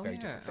 skincare is very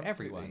different for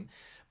everyone.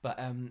 But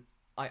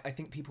I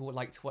think people would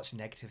like to watch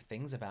negative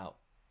things about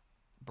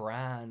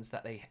brands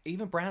that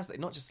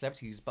not just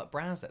celebrities, but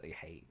brands that they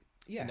hate.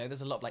 Yeah. You know,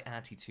 there's a lot of like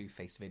anti-Too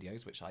Faced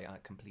videos, which I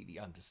completely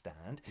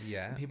understand.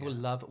 Yeah. And people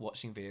love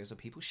watching videos of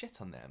people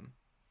shit on them.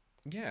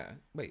 Yeah.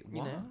 Wait,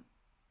 what? You know?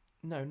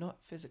 No, not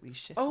physically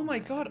shit Oh on my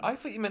them. God, I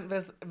thought you meant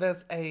there's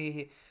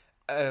a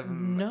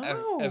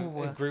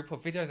group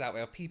of videos out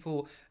there of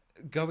people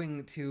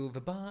going to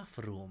the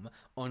bathroom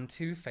on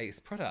Too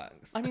Faced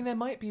products. I mean, there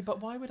might be, but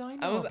why would I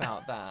know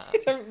about that? I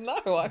don't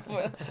know. I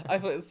thought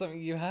it was something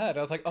you heard.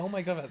 I was like, oh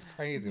my God, that's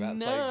crazy. That's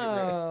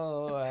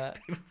no.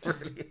 People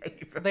really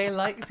hate them. They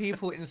like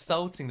people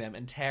insulting them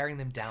and tearing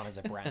them down as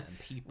a brand.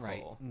 People.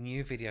 Right.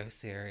 New video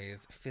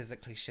series,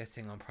 physically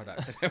shitting on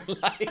products I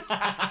don't like.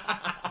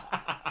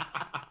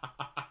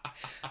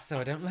 So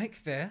I don't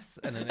like this.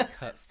 And then it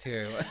cuts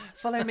to...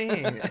 Follow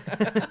me.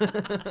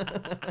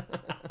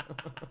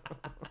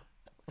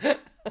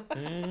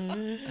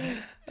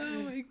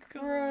 Oh my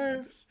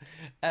God.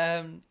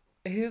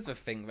 Here's the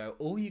thing though,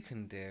 all you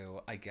can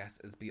do, I guess,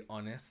 is be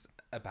honest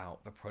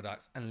about the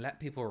products and let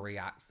people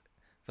react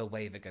the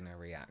way they're going to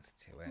react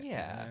to it.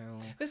 Yeah. You know?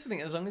 That's the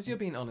thing, as long as you're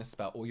being honest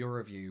about all your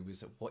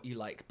reviews, what you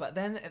like. But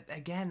then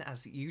again,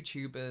 as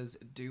YouTubers,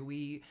 do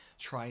we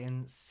try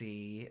and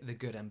see the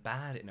good and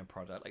bad in a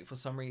product? Like, for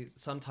some reason,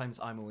 sometimes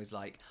I'm always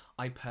like,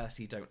 I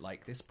personally don't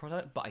like this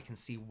product, but I can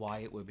see why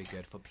it would be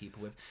good for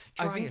people with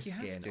drier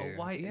skin. Or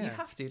why you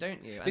have to,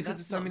 don't you? And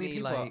because so many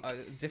people,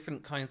 like...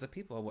 different kinds of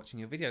people are watching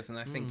your videos. And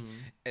I think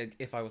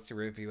if I was to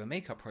review a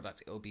makeup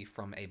product, it will be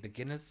from a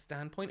beginner's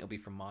standpoint, it'll be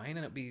from mine, and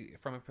it'll be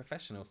from a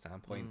professional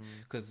standpoint.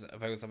 Because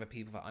those other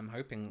people that I'm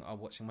hoping are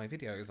watching my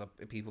videos are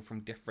people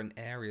from different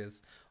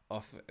areas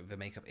of the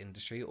makeup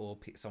industry, or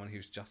someone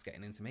who's just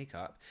getting into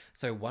makeup.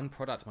 So one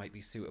product might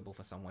be suitable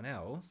for someone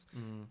else,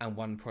 and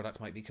one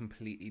product might be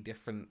completely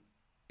different,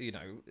 you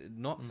know,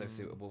 not so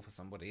suitable for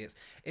somebody.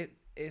 It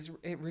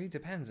really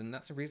depends, and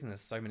that's the reason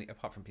there's so many,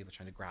 apart from people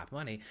trying to grab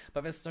money,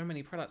 but there's so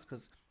many products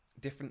because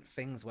different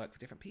things work for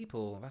different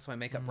people. That's why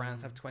makeup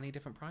brands have 20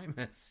 different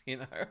primers, you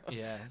know?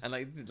 Yes. And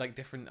like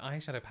different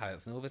eyeshadow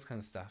palettes and all this kind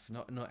of stuff.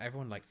 Not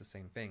everyone likes the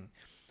same thing.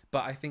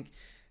 But I think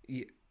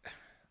you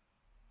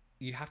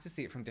have to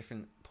see it from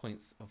different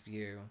points of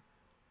view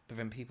but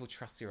then people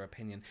trust your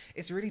opinion.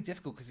 It's really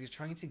difficult because you're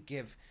trying to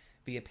give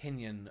the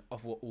opinion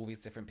of what all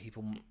these different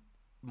people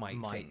might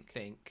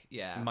think,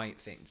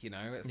 you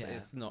know.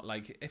 It's not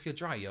like, if you're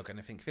dry, you're going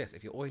to think this.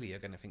 If you're oily, you're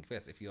going to think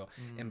this. If you're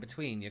in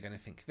between, you're going to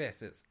think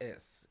this.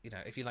 It's you know,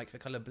 if you like the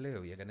color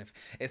blue, you're going to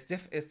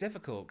it's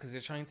difficult because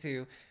you're trying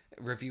to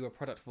review a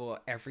product for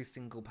every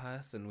single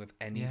person with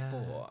any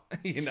thought,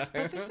 you know.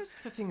 But this is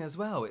the thing as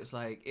well. It's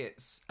like,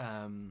 it's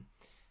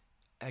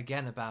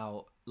again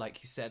about,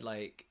 like you said,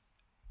 like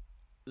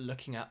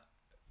looking at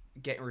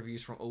getting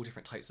reviews from all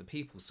different types of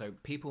people. So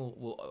people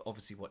will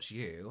obviously watch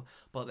you,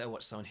 but they'll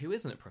watch someone who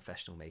isn't a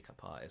professional makeup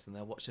artist, and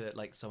they'll watch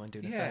like someone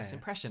doing a first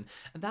impression,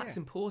 and that's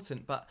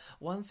important. But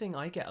one thing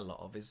I get a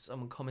lot of is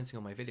someone commenting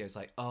on my videos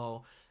like,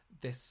 oh,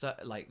 this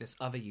like this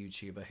other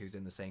YouTuber who's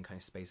in the same kind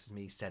of space as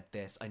me said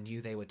this, I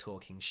knew they were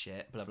talking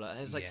shit, blah blah.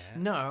 And it's like,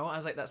 no, I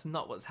was like, that's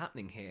not what's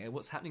happening here.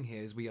 What's happening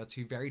here is we are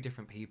two very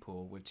different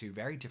people with two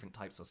very different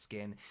types of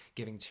skin,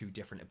 giving two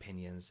different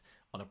opinions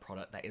on a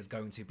product that is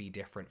going to be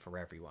different for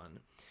everyone.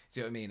 Do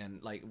you know what I mean?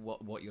 And like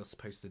what you're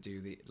supposed to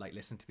do, like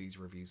listen to these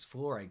reviews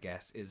for, I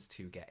guess, is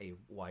to get a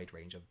wide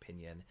range of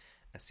opinion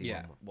and see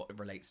what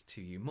relates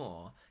to you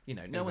more. You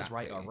know, no one's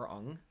right or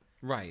wrong.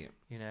 Right.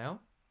 You know?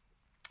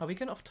 Are we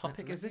going off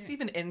topic? Is this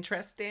even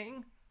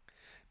interesting?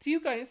 Do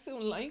you guys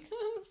still like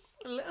us?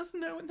 Let us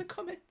know in the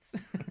comments.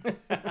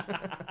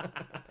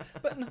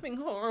 But nothing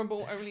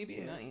horrible, only be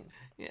nice.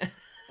 Yeah.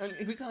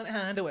 Only, we can't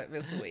handle it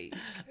this week.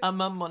 Our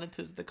mum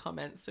monitors the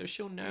comments, so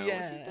she'll know if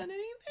you've done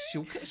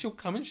anything. She'll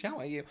come and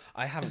shout at you.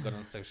 I haven't gone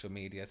on social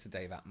media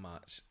today that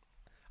much.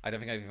 I don't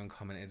think I've even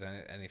commented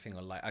on anything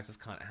or like. I just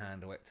can't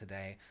handle it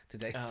today.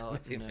 Today's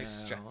the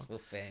most stressful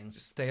thing.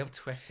 Just stay off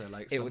Twitter.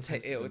 Like, it will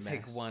take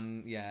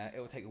one. Yeah,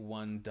 it will take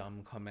one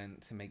dumb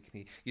comment to make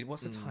me.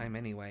 What's the time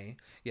anyway?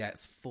 Yeah,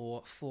 it's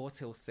 4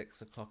 till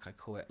 6 o'clock. I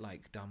call it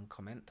like dumb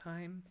comment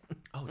time.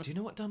 Oh, do you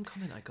know what dumb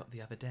comment I got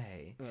the other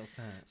day? What's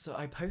that? So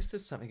I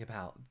posted something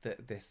about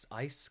this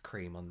ice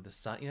cream on the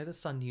Sun. You know, the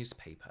Sun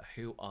newspaper,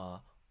 who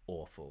are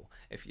awful.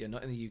 If you're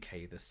not in the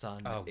UK, the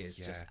Sun is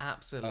just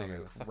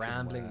absolute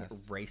rambling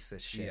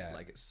racist shit.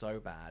 Like, it's so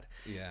bad.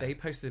 They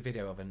posted a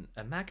video of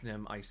a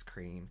Magnum ice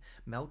cream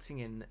melting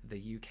in the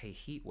UK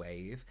heat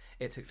wave.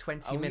 It took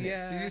 20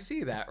 minutes. Did you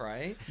see that?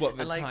 Right? What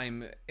the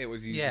time it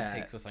would usually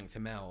take for something to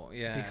melt?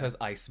 Because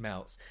ice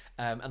melts.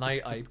 And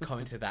I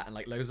commented that, and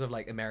like loads of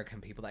like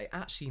American people that I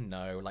actually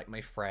know, like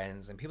my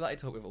friends and people that I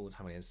talk with all the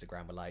time on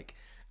Instagram, were like,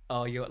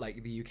 oh, you're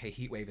like, the UK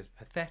heat wave is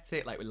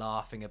pathetic, like we're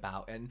laughing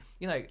about, and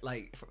you know,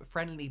 like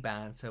friendly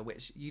banter,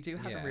 which you do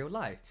have in real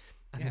life.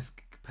 And this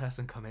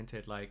person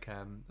commented like,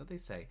 what they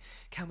say?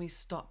 Can we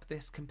stop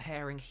this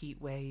comparing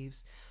heat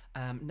waves?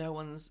 No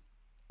one's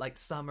like,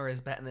 summer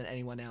is better than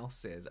anyone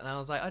else's. And I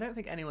was like, I don't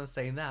think anyone's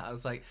saying that. I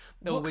was like,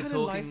 no, what kind of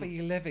life are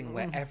you living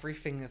where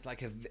everything is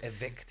like a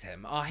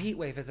victim? Our heat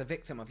wave is a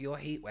victim of your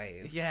heat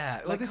wave.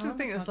 Yeah, well, this is the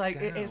thing. It's like,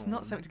 it's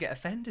not something to get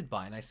offended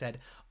by. And I said,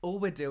 all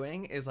we're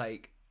doing is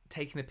like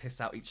taking the piss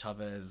out each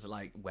other's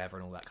like weather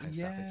and all that kind of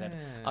stuff.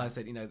 I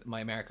said, you know, my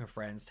American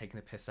friends taking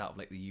the piss out of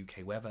like the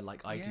UK weather,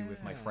 like I do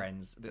with my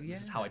friends.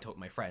 This is how I talk to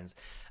my friends.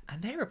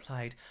 And they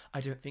replied, I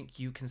don't think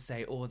you can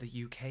say, oh,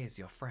 the UK is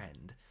your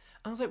friend.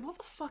 I was like, what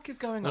the fuck is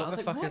going on? I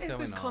was like, what is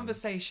this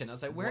conversation? I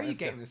was like, where are you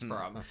getting this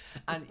from?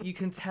 And you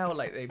can tell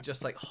like they've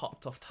just like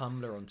hopped off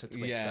Tumblr onto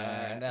Twitter,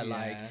 and they're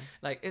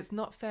like, it's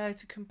not fair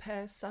to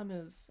compare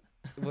summers.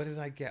 What did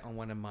I get on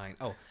one of mine?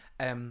 Oh,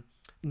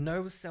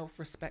 no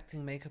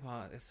self-respecting makeup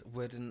artist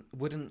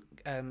wouldn't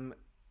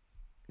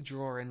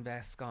draw in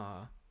their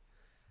scar.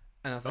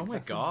 And I was like, oh my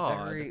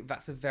god,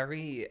 that's a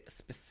very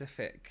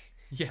specific.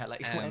 Yeah,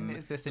 like when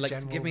is this a like,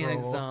 general give me rule? an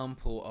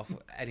example of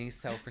any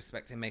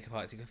self-respecting makeup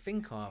artist you can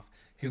think of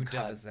who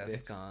covers their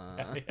scar.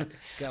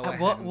 Go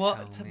ahead.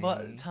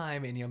 What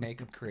time in your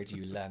makeup career do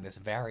you learn this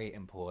very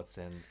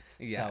important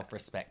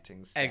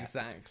self-respecting step?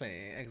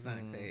 Exactly.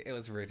 It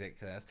was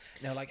ridiculous.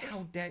 No, like,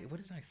 how dare?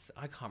 What did I say?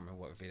 I can't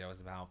remember what video was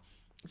about.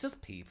 It's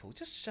just people.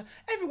 Just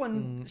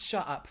everyone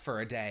shut up for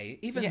a day.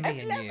 Even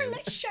me and you.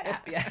 Let's shut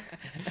up.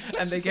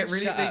 And they get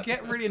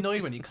really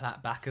annoyed when you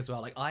clap back as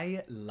well. Like,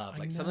 I love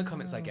like some of the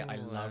comments I get. I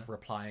love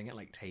replying and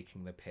like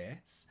taking the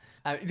piss.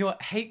 You know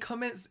what? Hate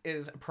comments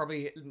is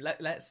probably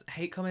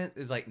hate comment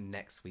is like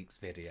next week's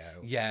video.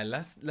 Yeah,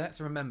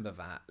 let's remember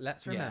that.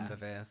 Let's remember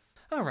this.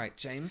 All right,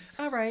 James.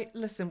 All right,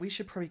 listen. We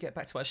should probably get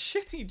back to our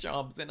shitty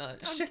jobs and our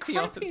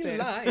shitty offices.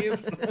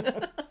 Lives.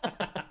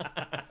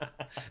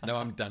 No,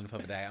 I'm done for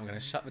the day. I'm going to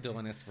shut the door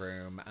in this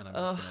room and I'm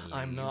just going to leave.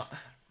 I'm not.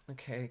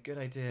 Okay, good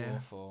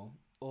idea. Awful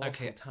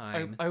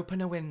time.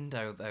 Open a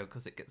window, though,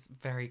 because it gets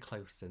very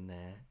close in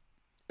there.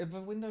 If the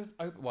window's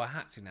open... Well, I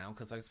had to now,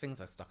 because those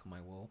things I stuck on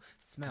my wall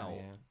smell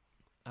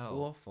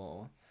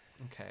awful.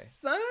 Okay.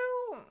 So,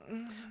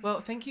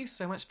 Well, thank you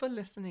so much for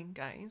listening,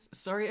 guys.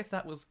 Sorry if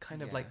that was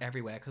kind of like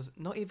everywhere, because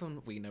not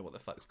even we know what the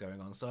fuck's going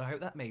on. So I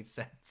hope that made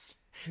sense.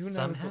 Who knows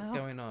somehow. what's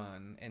going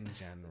on in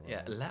general?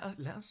 Yeah,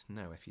 let us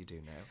know if you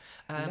do know.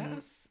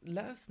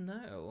 Let us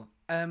know.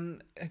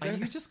 Are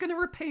you just going to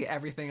repeat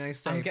everything I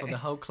say for the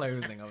whole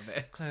closing of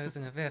this?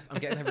 Closing of this. I'm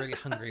getting a really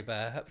hungry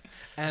burps.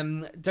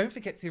 Don't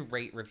forget to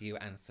rate, review,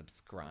 and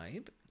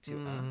subscribe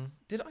to us.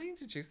 Did I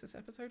introduce this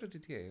episode or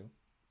did you?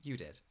 You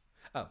did.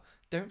 Oh,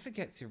 don't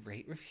forget to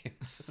rate, review,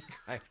 and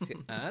subscribe to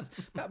us.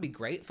 That would be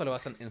great. Follow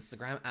us on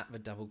Instagram at the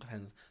Double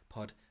Cleanse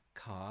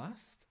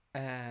Podcast.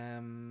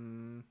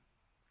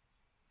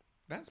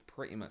 That's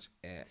pretty much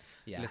it.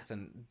 Yeah.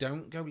 Listen,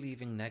 don't go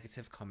leaving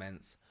negative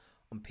comments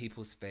on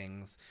people's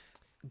things.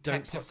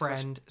 Don't text a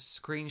friend,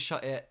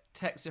 screenshot it,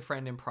 text a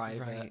friend in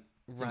private.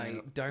 Right. You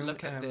know, Don't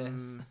look at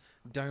this.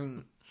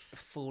 Don't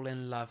fall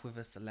in love with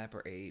a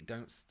celebrity.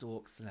 Don't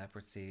stalk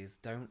celebrities.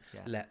 Don't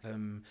let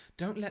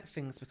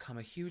things become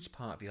a huge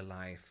part of your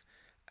life.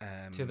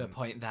 To the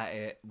point that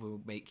it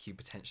will make you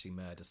potentially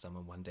murder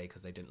someone one day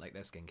because they didn't like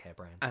their skincare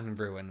brand. And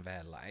ruin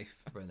their life.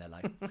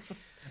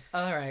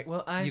 All right.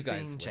 Well, I've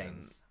been been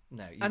James.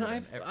 No, you and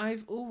wouldn't.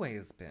 I've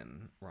always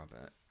been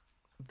Robert.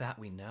 That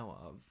we know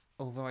of.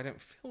 Although I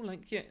don't feel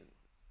like it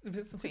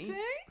this week.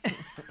 Today? Did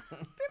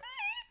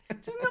I?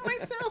 Just not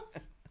myself.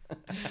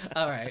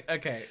 All right.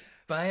 Okay.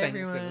 Bye, Thanks,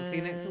 everyone. guys. I'll see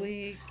you next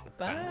week.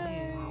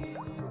 Bye.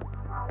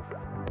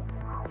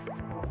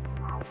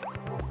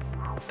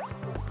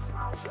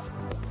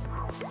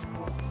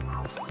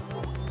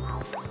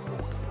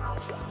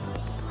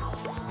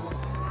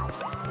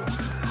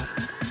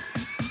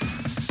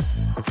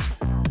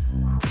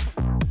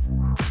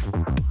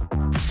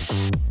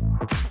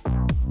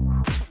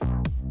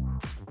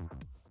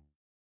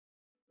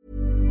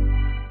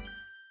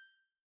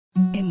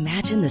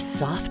 Imagine the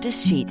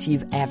softest sheets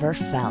you've ever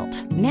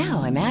felt.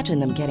 Now imagine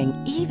them getting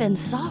even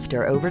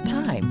softer over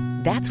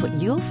time. That's what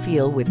you'll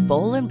feel with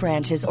Boll &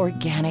 Branch's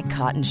organic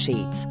cotton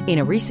sheets. In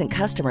a recent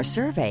customer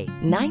survey,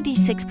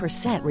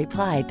 96%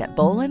 replied that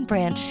Boll &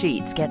 Branch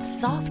sheets get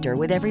softer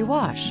with every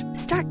wash.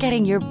 Start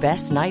getting your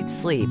best night's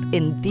sleep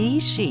in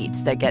these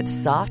sheets that get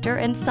softer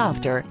and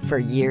softer for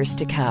years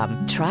to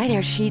come. Try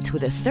their sheets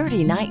with a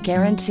 30-night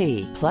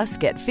guarantee. Plus,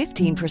 get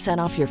 15%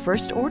 off your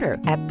first order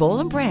at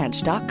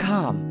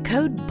bollandbranch.com.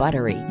 Code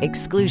BUTTERY.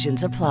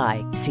 Exclusions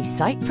apply. See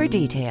site for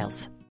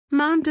details.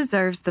 Mom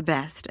deserves the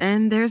best,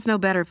 and there's no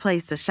better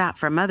place to shop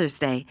for Mother's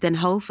Day than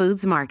Whole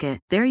Foods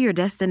Market. They're your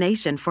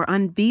destination for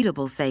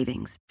unbeatable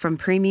savings, from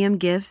premium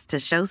gifts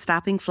to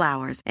show-stopping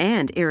flowers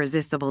and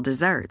irresistible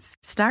desserts.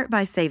 Start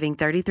by saving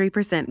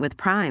 33% with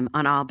Prime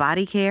on all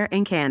body care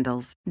and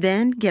candles.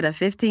 Then get a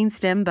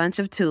 15-stem bunch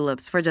of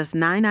tulips for just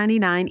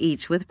 $9.99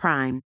 each with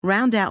Prime.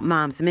 Round out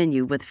Mom's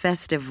menu with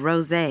festive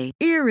rosé,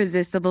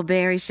 irresistible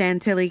berry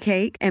chantilly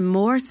cake, and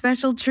more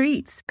special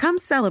treats. Come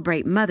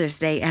celebrate Mother's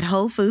Day at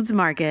Whole Foods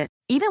Market.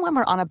 Even when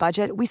we're on a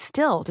budget, we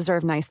still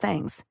deserve nice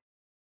things.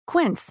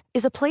 Quince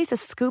is a place to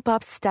scoop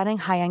up stunning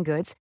high-end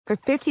goods for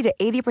 50 to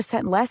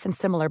 80% less than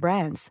similar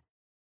brands.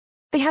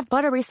 They have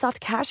buttery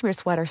soft cashmere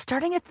sweaters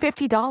starting at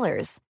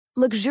 $50,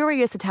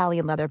 luxurious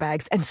Italian leather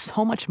bags, and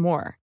so much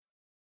more.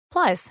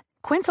 Plus,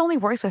 Quince only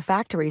works with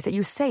factories that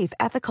use safe,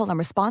 ethical, and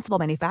responsible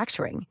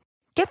manufacturing.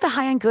 Get the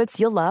high-end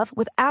goods you'll love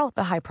without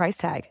the high price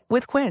tag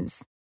with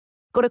Quince.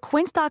 Go to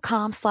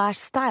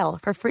quince.com/style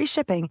for free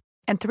shipping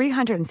and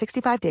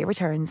 365-day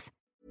returns.